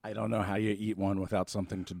 I don't know how you eat one without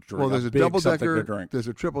something to drink. Well, there's a big double-decker, there's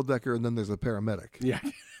a triple-decker, and then there's a paramedic. Yeah.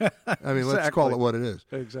 I mean, let's call it what it is.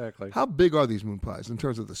 Exactly. How big are these moon pies in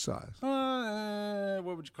terms of the size?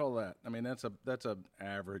 What would you call that? I mean, that's a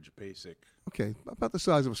average, basic. Okay, about the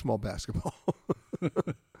size of a small basketball.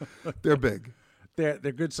 They're big. They're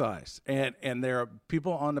good size, and there are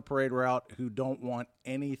people on the parade route who don't want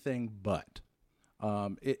anything but.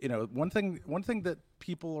 One thing that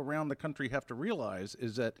people around the country have to realize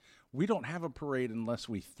is that we don't have a parade unless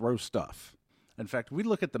we throw stuff. In fact, we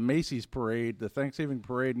look at the Macy's parade, the Thanksgiving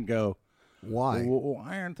parade, and go, "Why?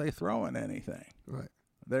 Why aren't they throwing anything?" Right.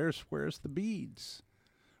 Where's the beads?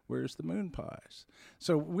 Where's the moon pies?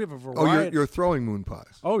 So we have a variety. Oh, you're throwing moon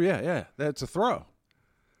pies. Oh yeah. That's a throw.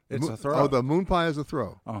 It's a throw. Oh, the moon pie is a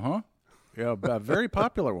throw. Yeah, a very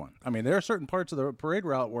popular one. I mean, there are certain parts of the parade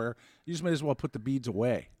route where you just may as well put the beads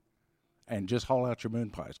away and just haul out your moon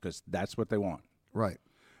pies because that's what they want. Right.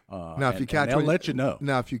 Now, if you catch they'll one, let you know.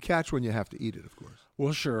 Now, if you catch one, you have to eat it, of course.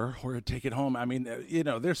 Well, sure, or take it home. I mean,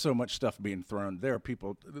 there's so much stuff being thrown. There are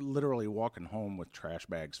people literally walking home with trash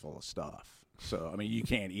bags full of stuff. So, I mean, you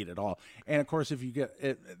can't eat it all. And, of course, if you get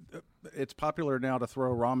it, it's popular now to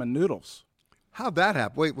throw ramen noodles. How'd that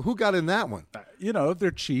happen? Wait, who got in that one?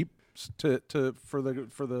 They're cheap for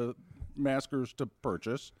the maskers to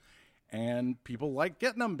purchase, and people like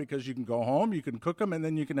getting them because you can go home, you can cook them, and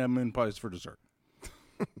then you can have moon pies for dessert.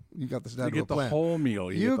 You got this down to a plan. You get the whole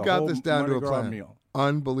meal. You got this down to a plan. Meal.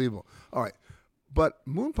 Unbelievable. All right. But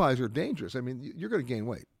moon pies are dangerous. I mean, you're going to gain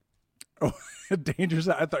weight. Oh, dangerous?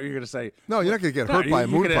 I thought you were going to say. No, you're not going to get hurt by a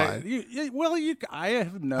moon pie. I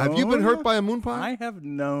have known. Have you been hurt by a moon pie? I have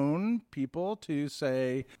known people to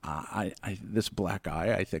say, this black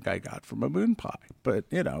eye I think I got from a moon pie. But,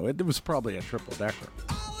 it was probably a triple-decker.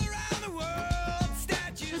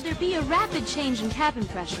 Should there be a rapid change in cabin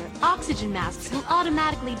pressure, oxygen masks will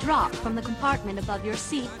automatically drop from the compartment above your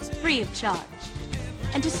seat, free of charge.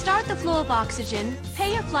 And to start the flow of oxygen,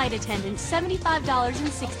 pay your flight attendant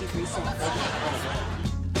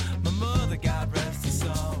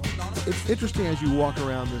 $75.63. It's interesting as you walk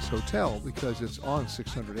around this hotel because it's on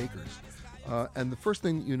 600 acres. And the first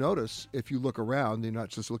thing you notice if you look around, you're not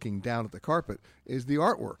just looking down at the carpet, is the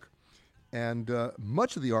artwork. And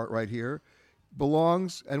much of the art right here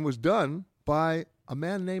belongs and was done by a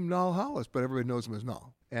man named Noll Hollis, but everybody knows him as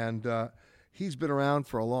Noll. And he's been around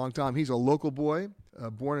for a long time. He's a local boy,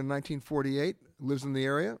 born in 1948, lives in the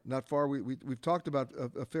area, not far. We've talked about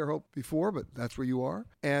Fairhope before, but that's where you are.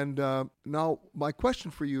 And now my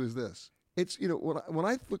question for you is this. It's, when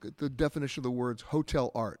I look at the definition of the words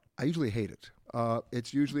hotel art, I usually hate it.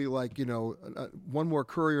 It's usually like, one more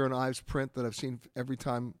Currier and Ives print that I've seen every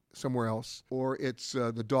time somewhere else, or it's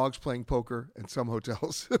the dogs playing poker in some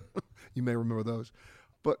hotels. You may remember those.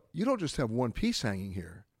 But you don't just have one piece hanging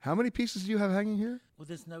here. How many pieces do you have hanging here? Well,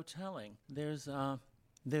 there's no telling. There's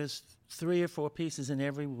 3 or 4 pieces in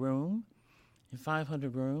every room, in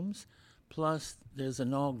 500 rooms. Plus, there's a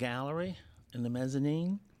Noll gallery in the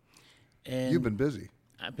mezzanine. And you've been busy.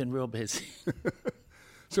 I've been real busy.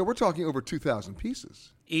 So we're talking over 2,000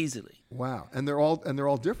 pieces. Easily. Wow. And they're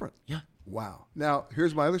all different. Yeah. Wow. Now,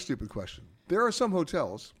 here's my other stupid question. There are some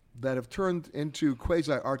hotels that have turned into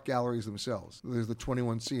quasi-art galleries themselves. There's the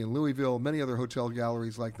 21C in Louisville, many other hotel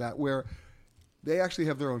galleries like that, where they actually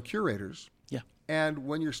have their own curators. Yeah. And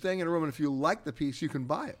when you're staying in a room, and if you like the piece, you can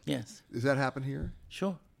buy it. Yes. Does that happen here?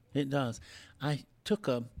 Sure, it does. I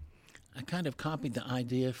kind of copied the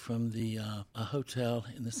idea from a hotel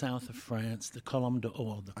in the south of France, the Colombe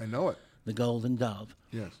d'Or. I know it. The Golden Dove.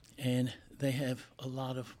 Yes. And they have a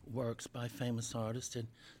lot of works by famous artists and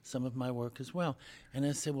some of my work as well. And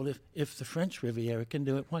I said, well, if the French Riviera can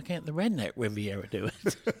do it, why can't the Redneck Riviera do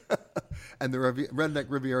it? And the Redneck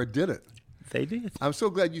Riviera did it. They did. I'm so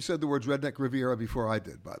glad you said the words Redneck Riviera before I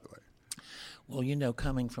did, by the way. Well, you know,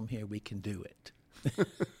 coming from here, we can do it.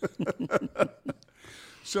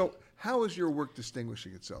 So how is your work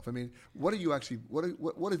distinguishing itself? I mean, what do you actually,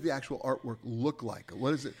 what does the actual artwork look like?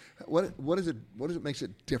 What is it, what is it makes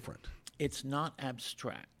it different? It's not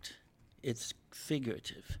abstract. It's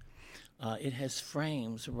figurative. It has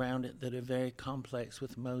frames around it that are very complex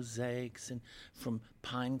with mosaics and from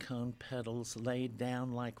pine cone petals laid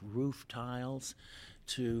down like roof tiles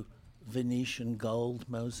to Venetian gold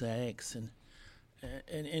mosaics and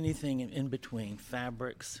anything in between,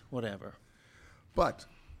 fabrics, whatever. But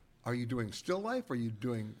are you doing still life? Are you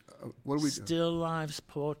doing, what are we doing? Still lifes,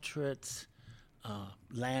 portraits,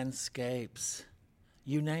 landscapes,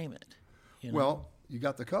 you name it. You know? Well, you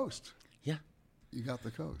got the coast. Yeah. You got the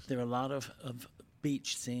coast. There are a lot of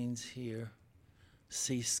beach scenes here,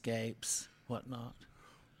 seascapes, whatnot.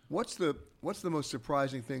 What's the most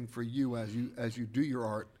surprising thing for you as you do your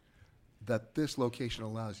art that this location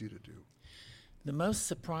allows you to do? The most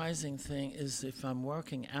surprising thing is if I'm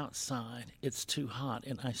working outside, it's too hot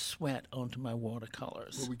and I sweat onto my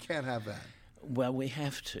watercolors. Well, we can't have that. Well, we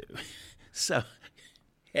have to. So,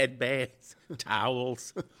 headbands,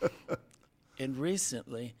 towels. And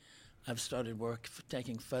recently, I've started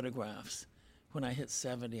taking photographs. When I hit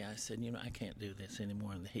 70, I said, I can't do this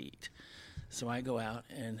anymore in the heat. So I go out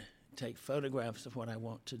and take photographs of what I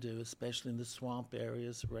want to do, especially in the swamp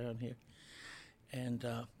areas around here, and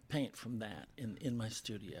paint from that in my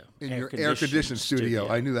studio. In your air-conditioned studio.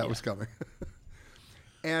 I knew that was coming.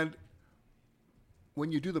 And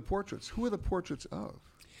when you do the portraits, who are the portraits of?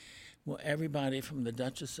 Well, everybody from the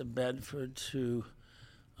Duchess of Bedford to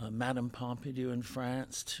Madame Pompidou in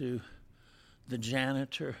France to the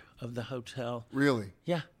janitor of the hotel. Really?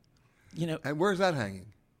 Yeah. And where's that hanging?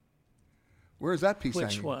 Where's that piece hanging?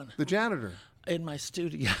 Which one? The janitor. In my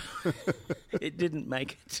studio. It didn't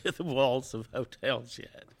make it to the walls of hotels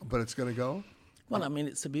yet. But it's going to go? Well, I mean,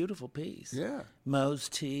 it's a beautiful piece. Yeah. Mose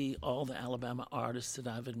T, all the Alabama artists that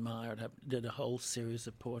I've admired. I did a whole series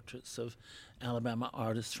of portraits of Alabama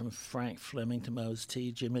artists from Frank Fleming to Mose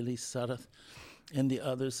T, Jimmy Lee Sudduth, and the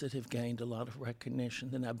others that have gained a lot of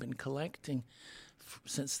recognition that I've been collecting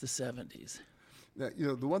since the 70s. Now,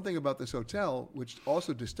 the one thing about this hotel, which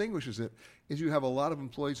also distinguishes it, is you have a lot of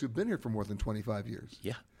employees who've been here for more than 25 years.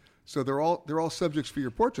 Yeah. So they're all subjects for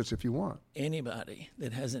your portraits if you want. Anybody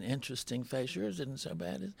that has an interesting face, yours isn't so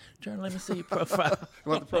bad. Turn, let me see your profile.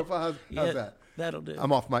 You want the profile? How's that? That'll do.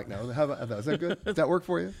 I'm off mic now. How about that? Is that good? Does that work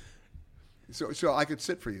for you? So I could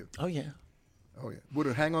sit for you? Oh, yeah. Oh, yeah. Would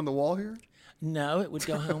it hang on the wall here? No, it would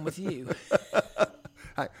go home with you.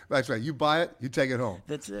 That's right. You buy it, you take it home.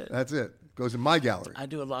 That's it. That's it. Goes in my gallery. I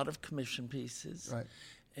do a lot of commission pieces. Right.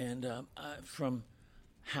 And from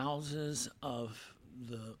houses of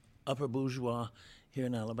the upper bourgeois here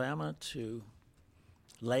in Alabama to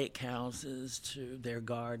lake houses to their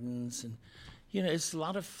gardens. And, it's a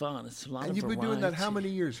lot of fun. It's a lot of variety. And you've been doing that how many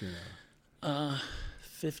years here now?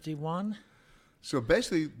 51. So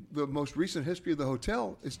basically, the most recent history of the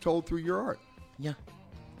hotel is told through your art. Yeah,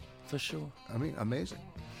 for sure. I mean, amazing.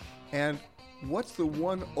 And what's the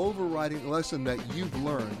one overriding lesson that you've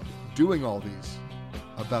learned doing all these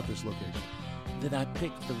about this location? That I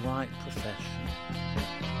picked the right profession.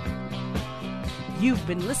 You've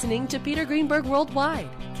been listening to Peter Greenberg Worldwide.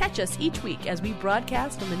 Catch us each week as we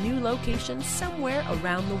broadcast from a new location somewhere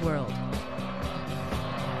around the world.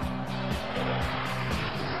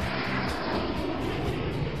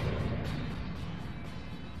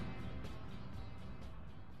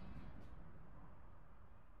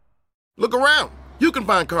 Look around. You can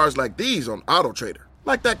find cars like these on AutoTrader,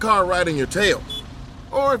 like that car riding your tail.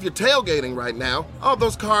 Or if you're tailgating right now, all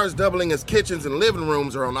those cars doubling as kitchens and living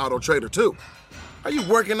rooms are on AutoTrader too. Are you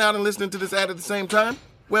working out and listening to this ad at the same time?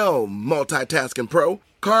 Well, multitasking pro,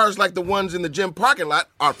 cars like the ones in the gym parking lot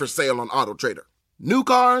are for sale on AutoTrader. New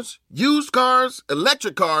cars, used cars,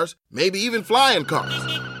 electric cars, maybe even flying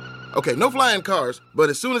cars. Okay, no flying cars,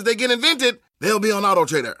 but as soon as they get invented, they'll be on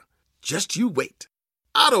AutoTrader. Just you wait.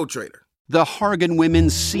 AutoTrader. The Hargan women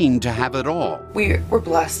seemed to have it all. We were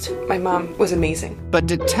blessed. My mom was amazing. But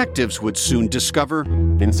detectives would soon discover...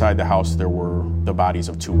 Inside the house, there were the bodies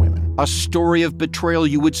of 2 women. A story of betrayal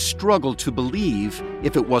you would struggle to believe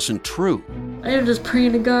if it wasn't true. I am just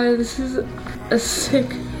praying to God, this is a sick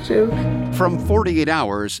joke. From 48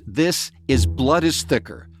 Hours, this is Blood is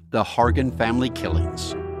Thicker, the Hargan family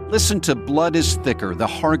killings. Listen to Blood is Thicker, The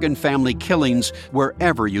Hargan Family Killings,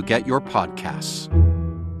 wherever you get your podcasts.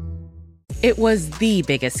 It was the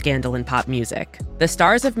biggest scandal in pop music. The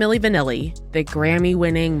stars of Milli Vanilli, the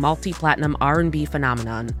Grammy-winning multi-platinum R&B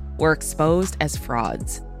phenomenon, were exposed as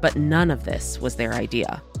frauds. But none of this was their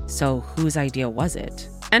idea. So whose idea was it?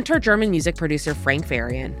 Enter German music producer Frank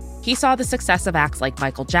Farian. He saw the success of acts like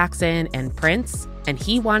Michael Jackson and Prince, and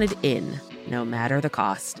he wanted in, no matter the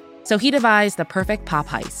cost. So he devised the perfect pop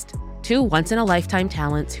heist. Two once-in-a-lifetime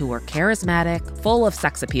talents who were charismatic, full of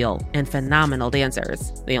sex appeal, and phenomenal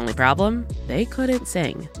dancers. The only problem? They couldn't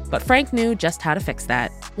sing. But Frank knew just how to fix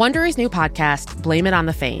that. Wondery's new podcast, Blame It on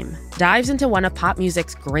the Fame, dives into one of pop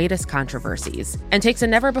music's greatest controversies and takes a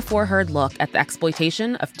never-before-heard look at the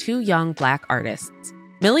exploitation of two young Black artists.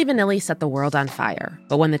 Milli Vanilli set the world on fire,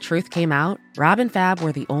 but when the truth came out, Rob and Fab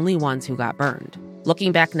were the only ones who got burned.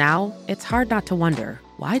 Looking back now, it's hard not to wonder,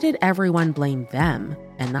 why did everyone blame them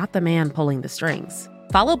and not the man pulling the strings?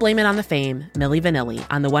 Follow Blame It on the Fame, Milli Vanilli,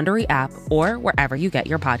 on the Wondery app or wherever you get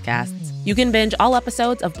your podcasts. You can binge all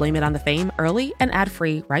episodes of Blame It on the Fame early and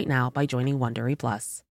ad-free right now by joining Wondery Plus.